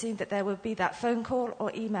year it seemed that there would be that phone call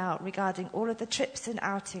or email regarding all of the trips and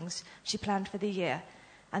outings she planned for the year,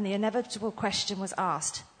 and the inevitable question was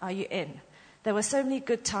asked, are you in? There were so many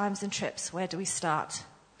good times and trips, where do we start?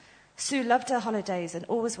 Sue loved her holidays and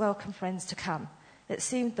always welcomed friends to come. It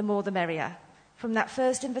seemed the more the merrier. From that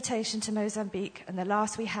first invitation to Mozambique and the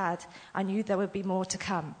last we had, I knew there would be more to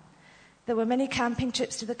come. There were many camping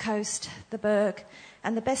trips to the coast, the Berg,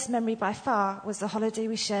 and the best memory by far was the holiday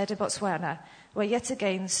we shared in Botswana, where yet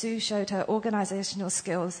again Sue showed her organisational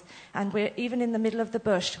skills, and where even in the middle of the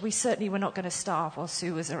bush, we certainly were not going to starve while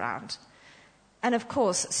Sue was around. And of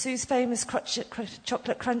course, Sue's famous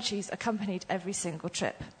chocolate crunchies accompanied every single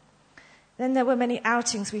trip. Then there were many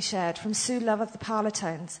outings we shared, from Sue's love of the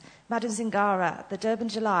Parlotones, Madame Zingara, the Durban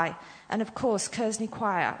July, and of course Kearsney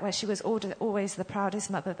Choir, where she was always the proudest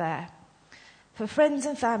mother there. For friends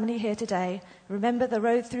and family here today, remember the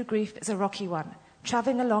road through grief is a rocky one.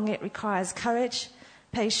 Travelling along it requires courage,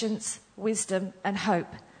 patience, wisdom, and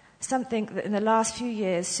hope, something that in the last few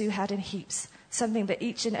years Sue had in heaps, something that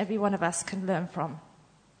each and every one of us can learn from.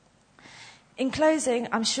 In closing,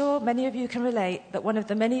 I'm sure many of you can relate that one of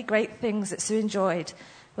the many great things that Sue enjoyed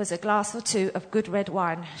was a glass or two of good red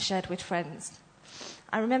wine shared with friends.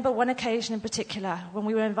 I remember one occasion in particular when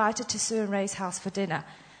we were invited to Sue and Ray's house for dinner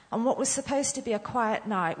on what was supposed to be a quiet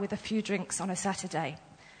night with a few drinks on a Saturday.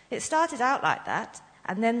 It started out like that,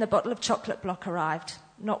 and then the bottle of chocolate block arrived.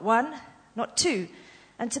 Not one, not two.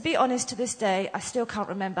 And to be honest, to this day, I still can't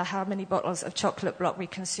remember how many bottles of chocolate block we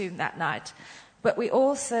consumed that night. But we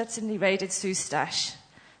all certainly raided Sue's stash.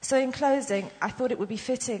 So in closing, I thought it would be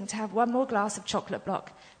fitting to have one more glass of chocolate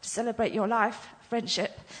block to celebrate your life,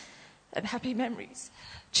 friendship, and happy memories.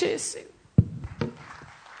 Cheers, Sue.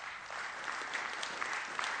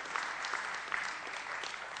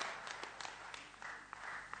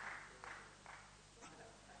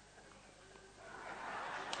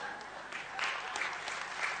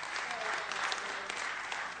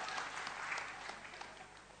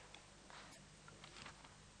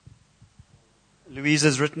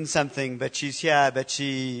 Louisa's written something, but she's here, but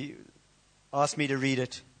she asked me to read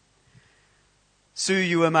it. Sue,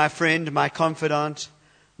 you were my friend, my confidant,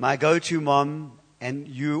 my go-to mom, and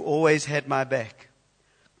you always had my back.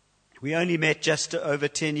 We only met just over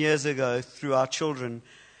 10 years ago through our children,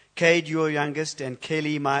 Cade, your youngest, and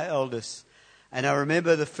Kelly, my eldest. And I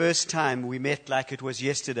remember the first time we met like it was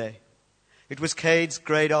yesterday. It was Cade's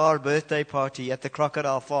grade R birthday party at the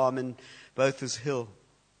Crocodile Farm in Bothers Hill.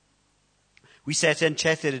 We sat and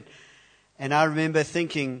chatted, and I remember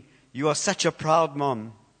thinking, you are such a proud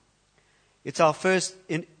mom. It's our first,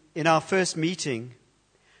 in our first meeting,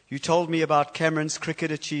 you told me about Cameron's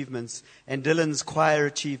cricket achievements and Dylan's choir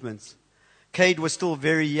achievements. Cade was still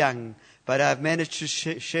very young, but I've managed to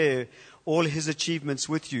share all his achievements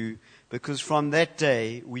with you because from that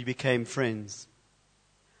day we became friends.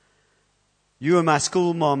 You were my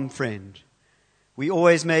school mom friend. We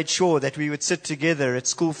always made sure that we would sit together at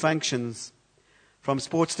school functions, from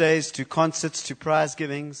sports days to concerts to prize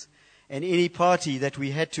givings, and any party that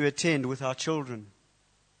we had to attend with our children.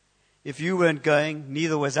 If you weren't going,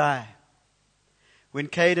 neither was I. When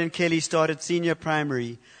Cade and Kelly started senior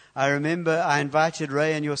primary, I remember I invited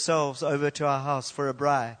Ray and yourselves over to our house for a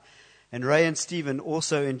braai, and Ray and Stephen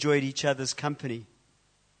also enjoyed each other's company.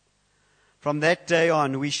 From that day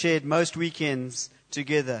on, we shared most weekends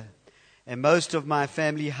together, and most of my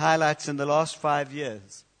family highlights in the last 5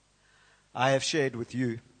 years I have shared with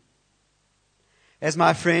you. As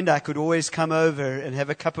my friend, I could always come over and have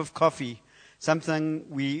a cup of coffee, something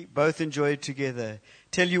we both enjoyed together,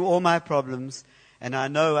 tell you all my problems, and I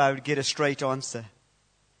know I would get a straight answer.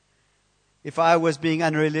 If I was being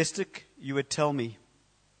unrealistic, you would tell me.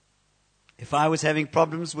 If I was having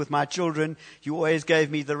problems with my children, you always gave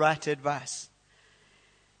me the right advice.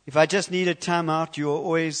 If I just needed time out, you were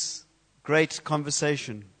always great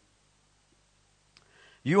conversation.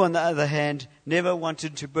 You, on the other hand, never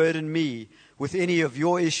wanted to burden me with any of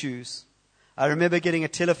your issues. I remember getting a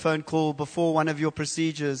telephone call before one of your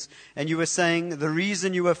procedures, and you were saying the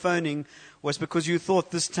reason you were phoning was because you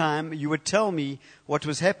thought this time you would tell me what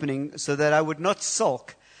was happening so that I would not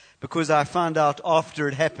sulk because I found out after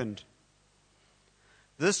it happened.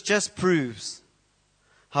 This just proves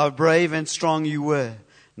how brave and strong you were,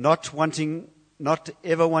 not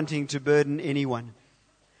ever wanting to burden anyone.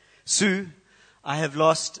 Sue, I have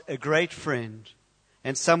lost a great friend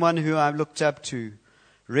and someone who I looked up to.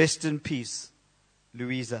 Rest in peace,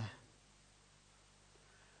 Louisa.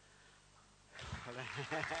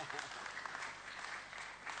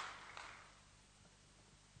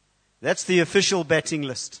 That's the official batting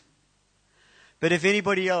list. But if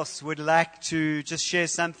anybody else would like to just share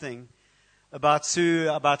something about Sue,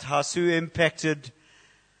 about how Sue impacted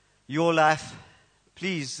your life,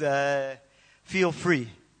 please feel free.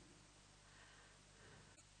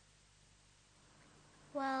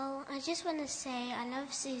 Well, I just want to say I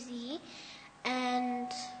love Susie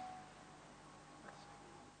and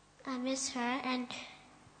I miss her. And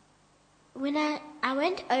when I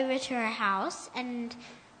went over to her house and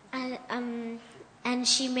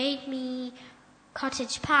she made me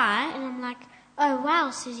cottage pie, and I'm like, oh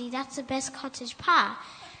wow, Susie, that's the best cottage pie.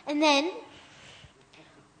 And then,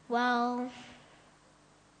 well,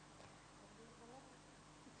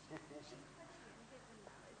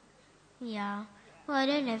 yeah. Well, I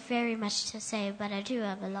don't have very much to say, but I do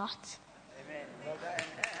have a lot. Amen. Well done.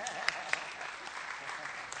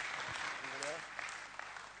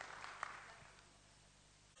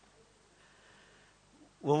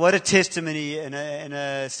 Well, what a testimony and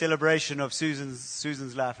a celebration of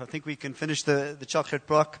Susan's life. I think we can finish the chocolate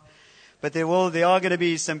block, but there are going to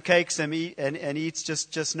be some cakes and eats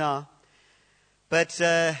just now. But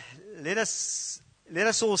let us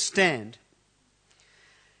all stand,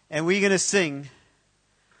 and we're going to sing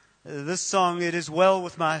this song. It is well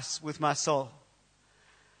with my soul.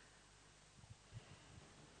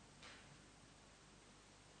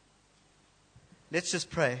 Let's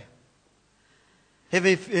just pray.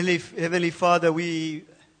 Heavenly Father, we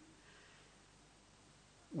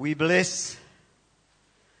bless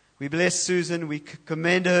Susan. We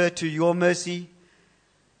commend her to your mercy,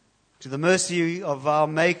 to the mercy of our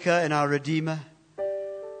Maker and our Redeemer.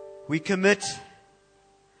 We commit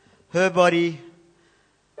her body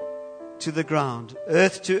to the ground,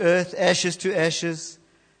 earth to earth, ashes to ashes,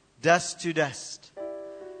 dust to dust.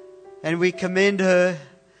 And we commend her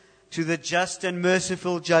to the just and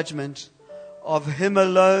merciful judgment of Him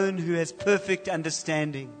alone who has perfect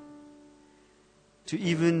understanding, to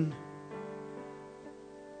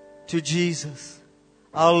Jesus,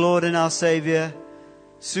 our Lord and our Savior,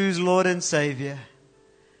 Sue's Lord and Savior.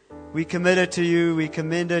 We commit her to you, we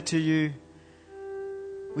commend her to you,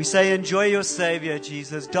 We say, enjoy your Savior,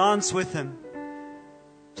 Jesus. Dance with him.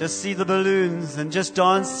 Just see the balloons and just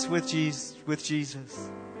dance with Jesus.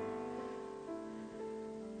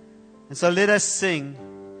 And so let us sing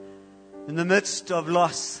in the midst of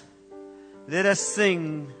loss. Let us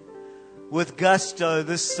sing with gusto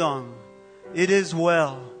this song. It is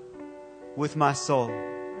well with my soul.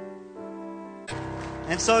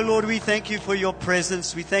 And so, Lord, we thank you for your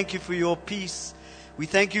presence. We thank you for your peace. We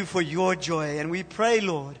thank you for your joy. And we pray,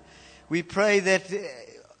 Lord, we pray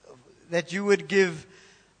that you would give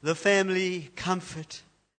the family comfort.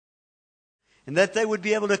 And that they would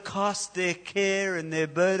be able to cast their care and their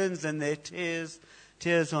burdens and their tears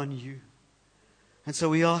on you. And so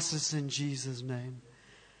we ask this in Jesus' name.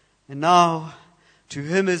 And now, to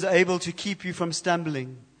him is able to keep you from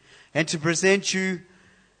stumbling and to present you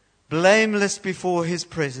blameless before his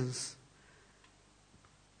presence.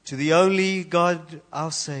 To the only God,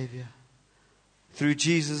 our Savior, through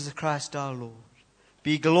Jesus Christ our Lord,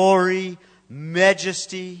 be glory,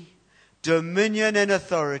 majesty, dominion, and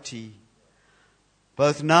authority,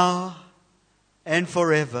 both now and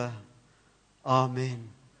forever. Amen.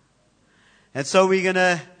 And so we're going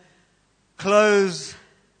to close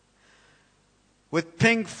with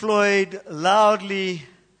Pink Floyd loudly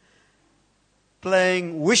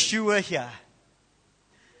playing Wish You Were Here.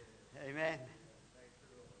 Amen.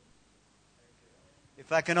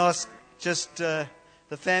 If I can ask just the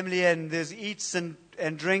family, and there's eats and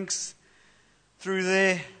drinks through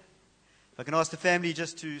there. If I can ask the family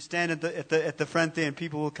just to stand at the front there, and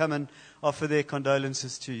people will come and offer their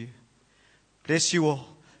condolences to you. Bless you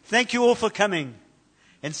all. Thank you all for coming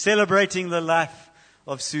and celebrating the life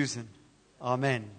of Susan. Amen.